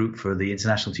umbrella group for the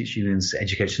international teacher unions,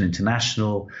 Education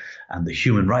International, and the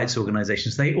human rights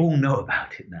organizations, they all know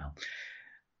about it now.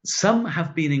 Some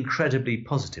have been incredibly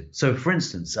positive. So, for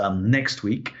instance, next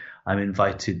week, I'm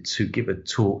invited to give a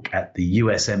talk at the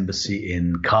US Embassy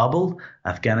in Kabul,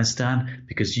 Afghanistan,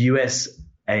 because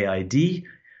USAID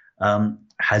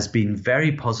has been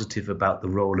very positive about the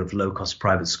role of low-cost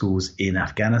private schools in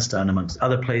Afghanistan, amongst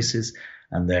other places,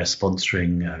 and they're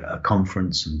sponsoring a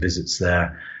conference and visits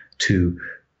there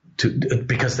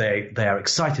because they are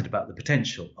excited about the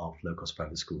potential of low-cost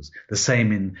private schools. The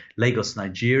same in Lagos,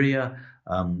 Nigeria.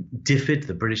 DFID,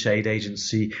 the British aid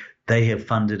agency, they have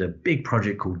funded a big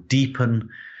project called Deepen,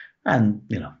 and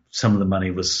some of the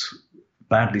money was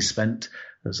badly spent,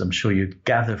 as I'm sure you'd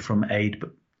gather from aid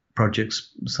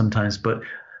projects sometimes, but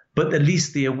at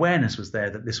least the awareness was there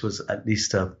that this was at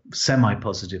least a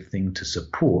semi-positive thing to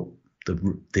support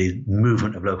the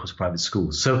movement of low-cost private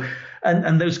schools. So,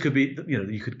 and those could be,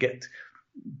 you could get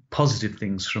positive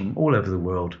things from all over the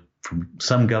world, from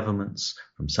some governments,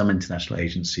 from some international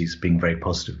agencies being very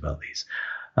positive about these.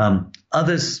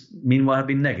 Others, meanwhile, have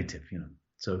been negative.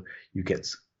 So you get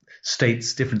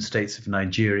different states of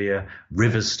Nigeria,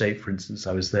 Rivers State, for instance.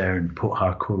 I was there in Port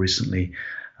Harcourt recently.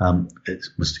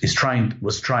 Was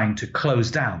trying to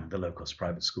close down the low-cost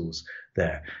private schools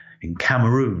there. In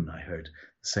Cameroon, I heard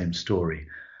the same story.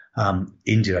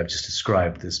 India, I've just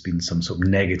described, there's been some sort of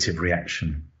negative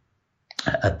reaction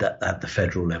at the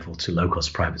federal level to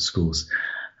low-cost private schools.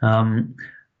 And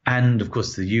of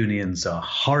course, the unions are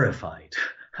horrified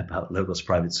about low-cost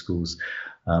private schools.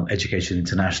 Education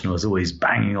International is always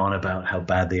banging on about how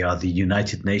bad they are. The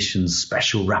United Nations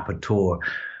Special Rapporteur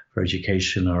for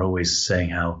Education are always saying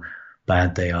how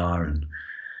bad they are.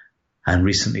 And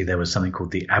recently there was something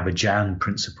called the Abidjan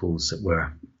Principles that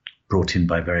were brought in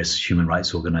by various human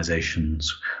rights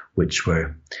organizations, which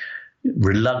were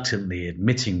reluctantly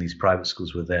admitting these private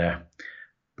schools were there,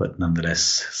 but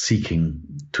nonetheless seeking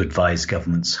to advise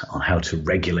governments on how to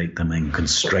regulate them and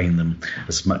constrain them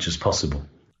as much as possible.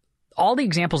 All the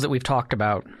examples that we've talked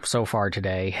about so far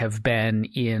today have been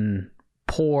in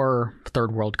poor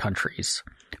third world countries.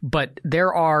 But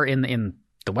there are, in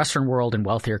the Western world and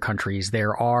wealthier countries,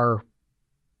 there are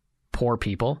poor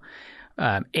people,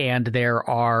 and there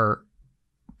are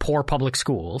poor public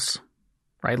schools,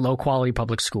 right? Low-quality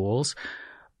public schools.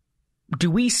 Do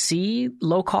we see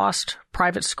low-cost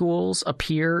private schools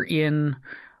appear in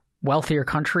wealthier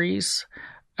countries?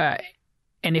 And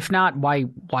if not, why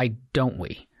don't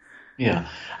we? Yeah,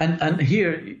 and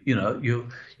here, you'll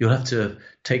have to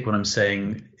take what I'm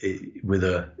saying with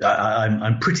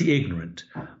I'm pretty ignorant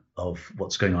of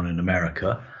what's going on in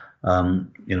America.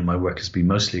 My work has been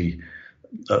mostly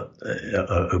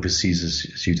overseas,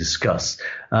 as you discuss.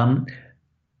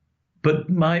 But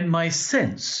my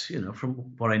sense, from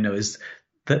what I know, is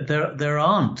that there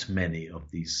aren't many,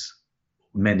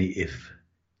 if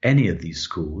any, of these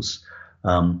schools.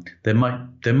 There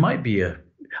might be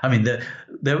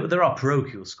there are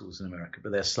parochial schools in America,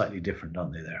 but they're slightly different,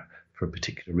 aren't they? There for a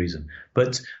particular reason.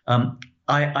 But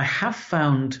I have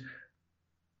found,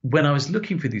 when I was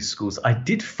looking for these schools, I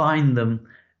did find them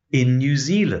in New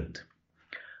Zealand.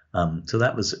 So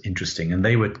that was interesting, and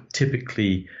they were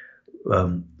typically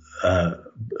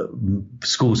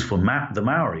schools for the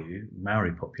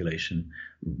Maori population,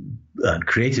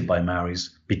 created by Maoris,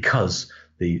 because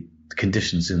the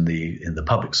conditions in the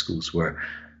public schools were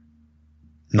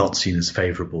not seen as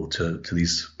favorable to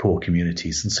these poor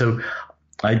communities. And so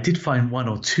I did find one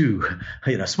or two,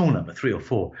 a small number, 3 or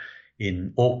 4,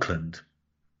 in Auckland,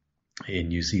 in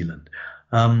New Zealand.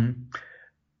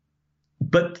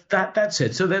 But that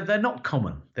said, so they're not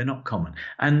common. They're not common.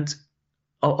 And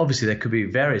obviously there could be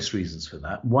various reasons for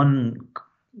that. One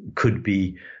could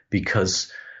be because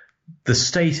the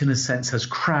state, in a sense, has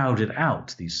crowded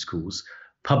out these schools.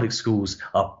 Public schools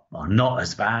are not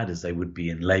as bad as they would be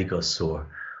in Lagos or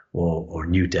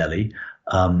New Delhi.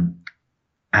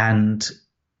 And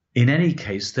in any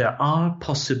case, there are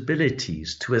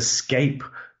possibilities to escape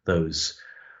those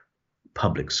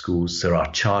public schools. There are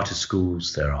charter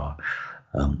schools. There are,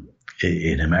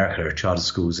 in America, there are charter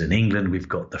schools. In England, we've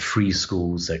got the free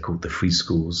schools. They're called the free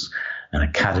schools and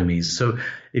academies. So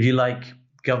if you like,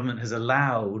 government has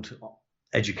allowed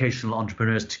educational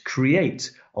entrepreneurs to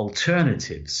create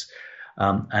alternatives.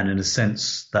 And in a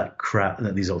sense, that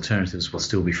these alternatives will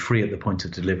still be free at the point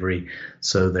of delivery,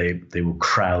 so they will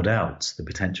crowd out the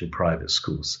potential private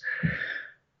schools.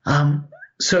 And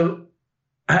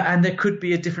there could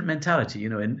be a different mentality,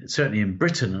 certainly in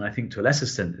Britain, and I think to a lesser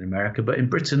extent in America. But in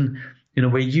Britain,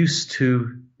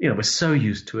 we're so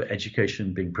used to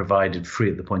education being provided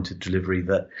free at the point of delivery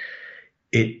that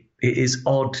it is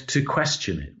odd to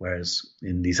question it, whereas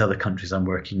in these other countries I'm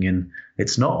working in,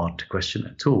 it's not odd to question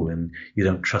it at all, and you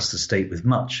don't trust the state with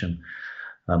much,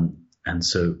 and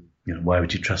so why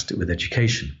would you trust it with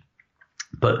education?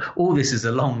 But all this is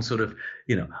a long sort of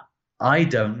I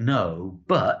don't know,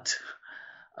 but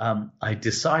I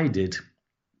decided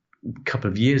a couple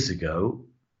of years ago.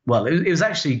 Well, it was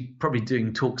actually probably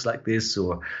doing talks like this,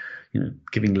 or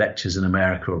giving lectures in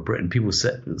America or Britain. People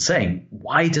saying,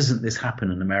 "Why doesn't this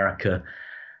happen in America?"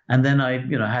 And then I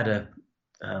had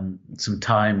some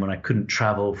time when I couldn't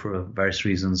travel for various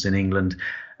reasons in England,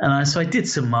 and so I did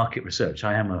some market research.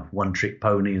 I am a one-trick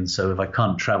pony, and so if I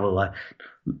can't travel,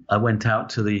 I went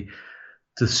out to the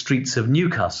streets of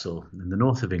Newcastle in the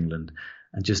north of England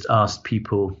and just asked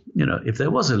people, if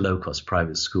there was a low-cost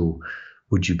private school,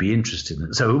 would you be interested in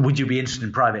it? So would you be interested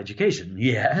in private education?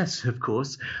 Yes, of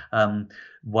course.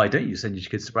 Why don't you send your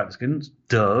kids to private schools?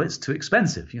 Duh, it's too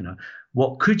expensive.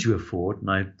 What could you afford?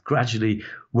 And I gradually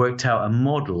worked out a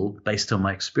model based on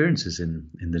my experiences in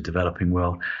the developing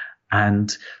world,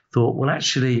 and thought, well,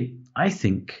 actually, I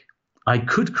think I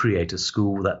could create a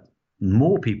school that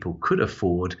more people could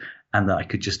afford, and that I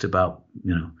could just about,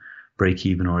 break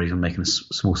even or even make a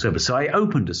small service. So I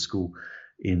opened a school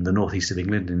in the northeast of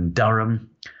England, in Durham,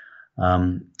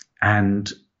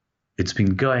 and it's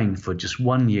been going for just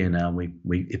 1 year now.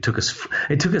 It took us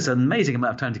an amazing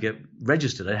amount of time to get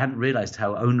registered. I hadn't realized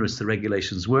how onerous the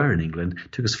regulations were in England.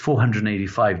 It took us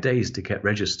 485 days to get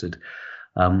registered.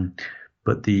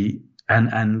 But the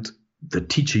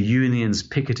teacher unions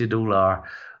picketed all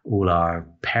our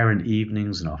parent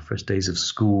evenings and our first days of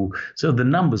school. So the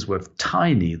numbers were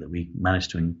tiny that we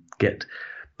managed to get.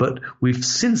 But we've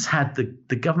since had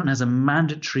the government has a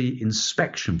mandatory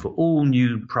inspection for all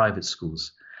new private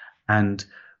schools. And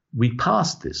we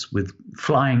passed this with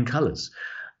flying colors.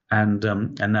 And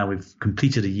now we've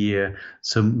completed a year.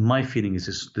 So my feeling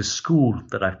is the school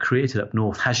that I've created up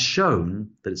north has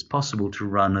shown that it's possible to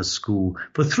run a school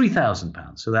for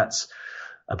 £3,000. So that's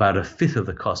about a fifth of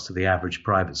the cost of the average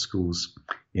private schools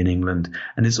in England.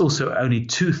 And it's also only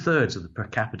 2/3 of the per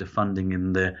capita funding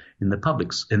in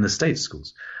the state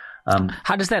schools.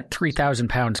 How does that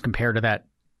 £3,000 compare to that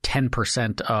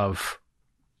 10% of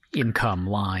income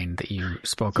line that you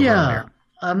spoke of earlier?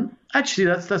 Actually,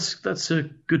 that's a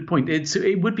good point.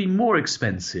 It would be more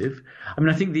expensive. I mean,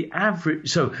 I think the average.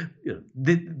 So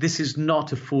this is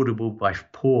not affordable by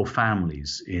poor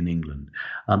families in England,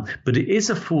 but it is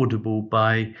affordable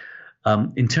by,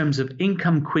 in terms of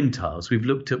income quintiles. We've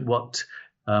looked at what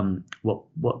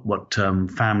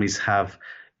families have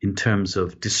in terms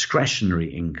of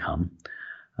discretionary income.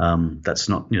 That's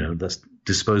not that's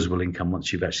disposable income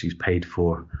once you've actually paid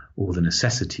for all the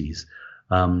necessities.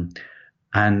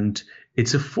 And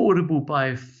it's affordable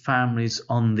by families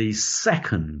on the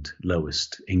second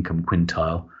lowest income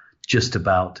quintile, just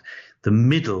about the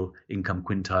middle income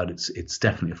quintile. It's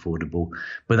definitely affordable,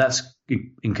 but that's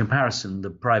in comparison. The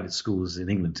private schools in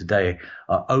England today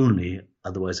are only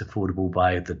otherwise affordable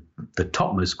by the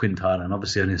topmost quintile, and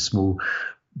obviously only a small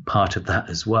part of that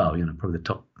as well. Probably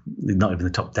not even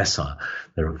the top decile,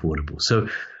 they're affordable. So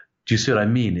do you see what I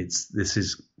mean? This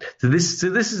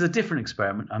is a different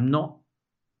experiment. I'm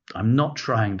not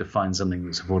trying to find something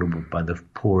that's affordable by the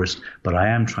poorest, but I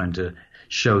am trying to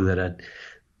show that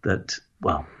there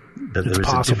is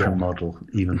possible. A different model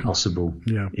even possible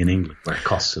in England, where it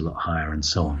costs a lot higher and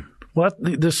so on. Well,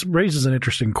 this raises an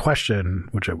interesting question,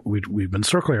 which we've been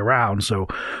circling around. So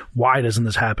why doesn't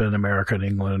this happen in America and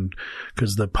England?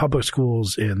 Because the public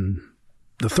schools in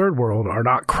the third world are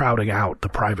not crowding out the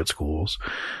private schools.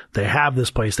 They have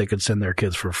this place they could send their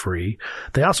kids for free.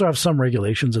 They also have some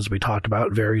regulations, as we talked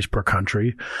about, varies per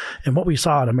country. And what we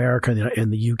saw in America and in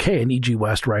the UK, and E.G.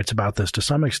 West writes about this to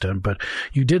some extent, but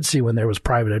you did see when there was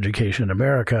private education in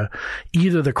America,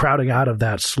 either the crowding out of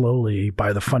that slowly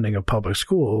by the funding of public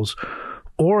schools,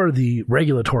 or the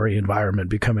regulatory environment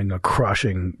becoming a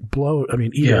crushing blow. I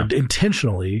mean, either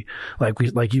intentionally,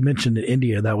 like you mentioned in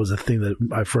India, that was the thing that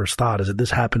I first thought, is that this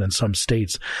happened in some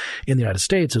states in the United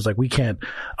States. Is like, we can't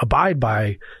abide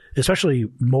by, especially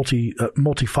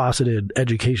multifaceted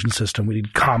education system. We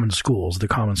need common schools, the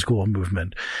common school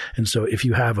movement. And so if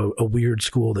you have a weird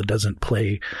school that doesn't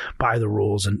play by the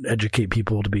rules and educate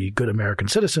people to be good American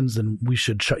citizens, then we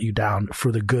should shut you down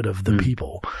for the good of the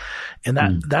people.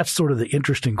 And that's sort of the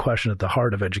interesting question at the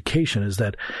heart of education, is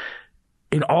that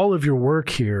in all of your work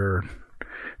here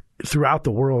throughout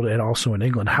the world and also in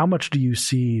England, how much do you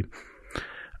see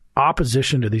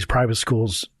opposition to these private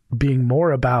schools being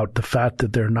more about the fact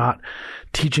that they're not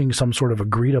teaching some sort of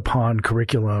agreed upon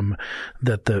curriculum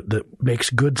that makes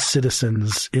good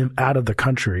citizens out of the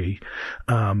country,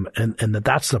 and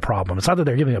that's the problem. It's not that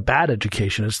they're giving a bad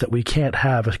education; it's that we can't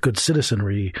have a good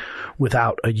citizenry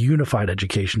without a unified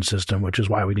education system, which is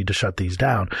why we need to shut these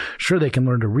down. Sure, they can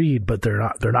learn to read, but they're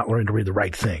not learning to read the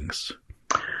right things.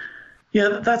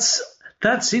 Yeah,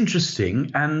 that's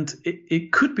interesting, and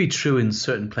it could be true in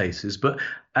certain places, but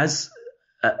as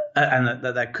and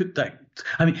that could.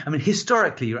 I mean,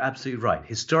 historically, you're absolutely right.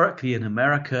 Historically, in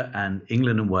America and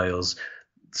England and Wales,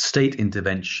 state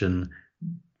intervention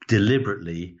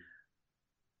deliberately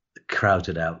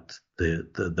crowded out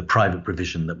the private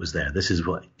provision that was there. This is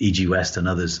what E.G. West and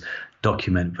others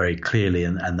document very clearly,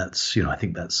 and that's, I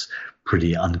think that's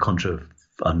pretty uncontrovertible.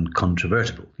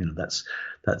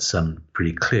 That's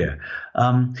pretty clear.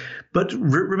 But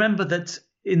remember that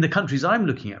in the countries I'm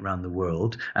looking at around the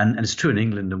world, and it's true in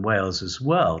England and Wales as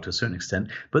well to a certain extent,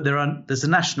 but there's a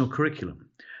national curriculum,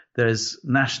 there's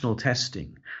national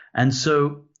testing, and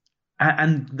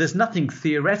there's nothing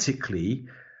theoretically.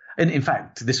 And in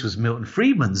fact, this was Milton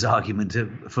Friedman's argument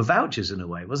for vouchers in a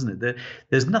way, wasn't it?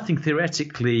 There's nothing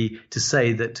theoretically to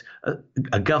say that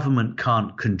a government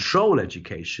can't control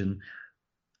education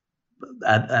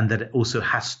and that it also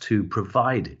has to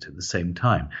provide it at the same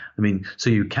time. I mean, so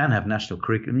you can have national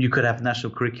curriculum. You could have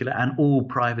national curricula and all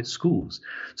private schools.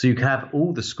 So you could have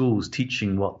all the schools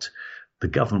teaching what the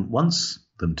government wants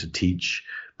them to teach,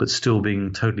 but still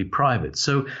being totally private.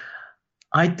 So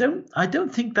I don't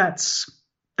think that's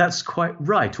quite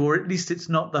right, or at least it's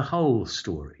not the whole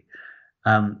story.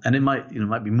 And it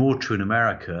might be more true in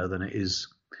America than it is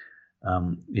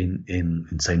in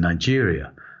say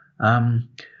Nigeria.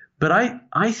 But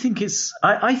I think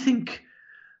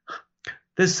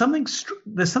there's something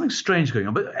strange going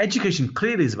on. But education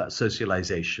clearly is about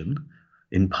socialization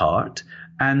in part,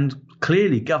 and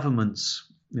clearly governments,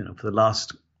 for the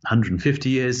last 150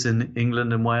 years in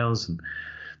England and Wales and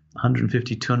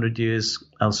 150, 200 years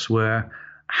elsewhere,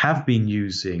 have been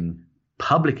using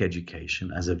public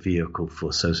education as a vehicle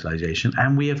for socialization,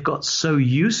 and we have got so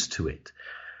used to it,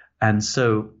 and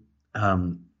so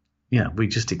we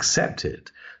just accept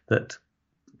it, that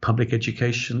public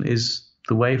education is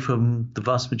the way for the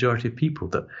vast majority of people,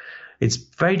 that it's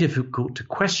very difficult to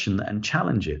question that and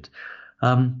challenge it.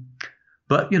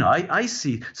 But I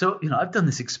see. So I've done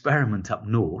this experiment up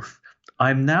north.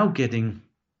 I'm now getting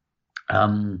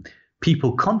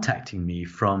people contacting me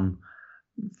from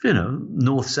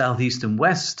north, south, east, and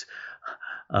west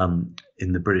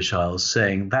in the British Isles,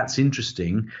 saying, that's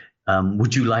interesting.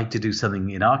 Would you like to do something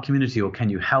in our community, or can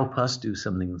you help us do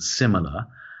something similar?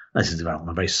 This is on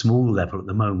a very small level at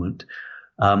the moment.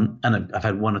 And I've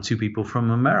had one or two people from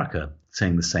America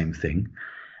saying the same thing.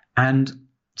 And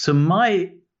so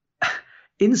my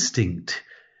instinct,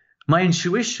 my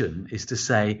intuition is to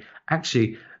say,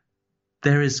 actually,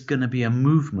 there is going to be a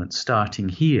movement starting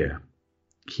here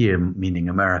meaning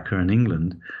America and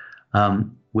England,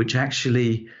 which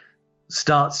actually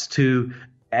starts to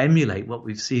emulate what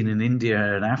we've seen in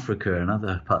India and Africa and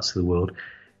other parts of the world.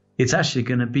 It's actually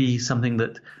going to be something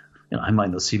that, I might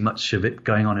not see much of it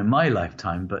going on in my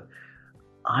lifetime, but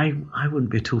I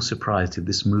wouldn't be at all surprised if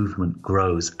this movement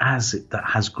grows as that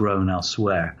has grown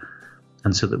elsewhere,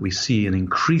 and so that we see an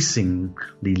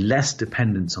increasingly less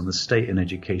dependence on the state in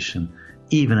education,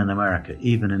 even in America,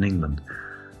 even in England.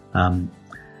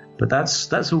 But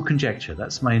that's all conjecture.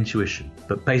 That's my intuition.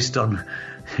 But based on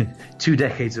 2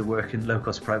 decades of work in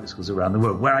low-cost private schools around the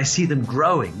world, where I see them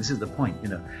growing, this is the point.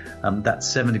 That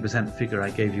 70% figure I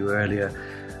gave you earlier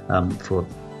for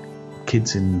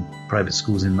kids in private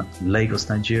schools in Lagos,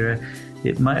 Nigeria,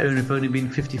 it might have only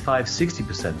been 55,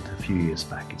 60% a few years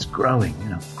back. It's growing,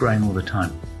 growing all the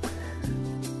time.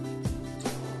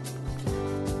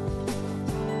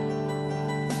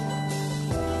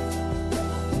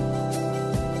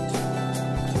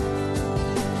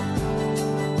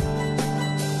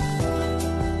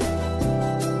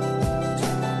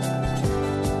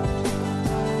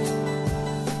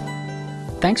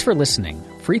 Thanks for listening.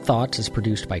 Free Thoughts is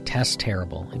produced by Tess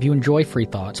Terrible. If you enjoy Free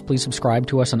Thoughts, please subscribe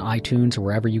to us on iTunes or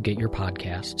wherever you get your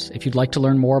podcasts. If you'd like to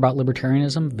learn more about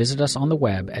libertarianism, visit us on the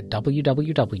web at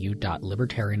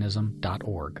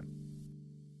www.libertarianism.org.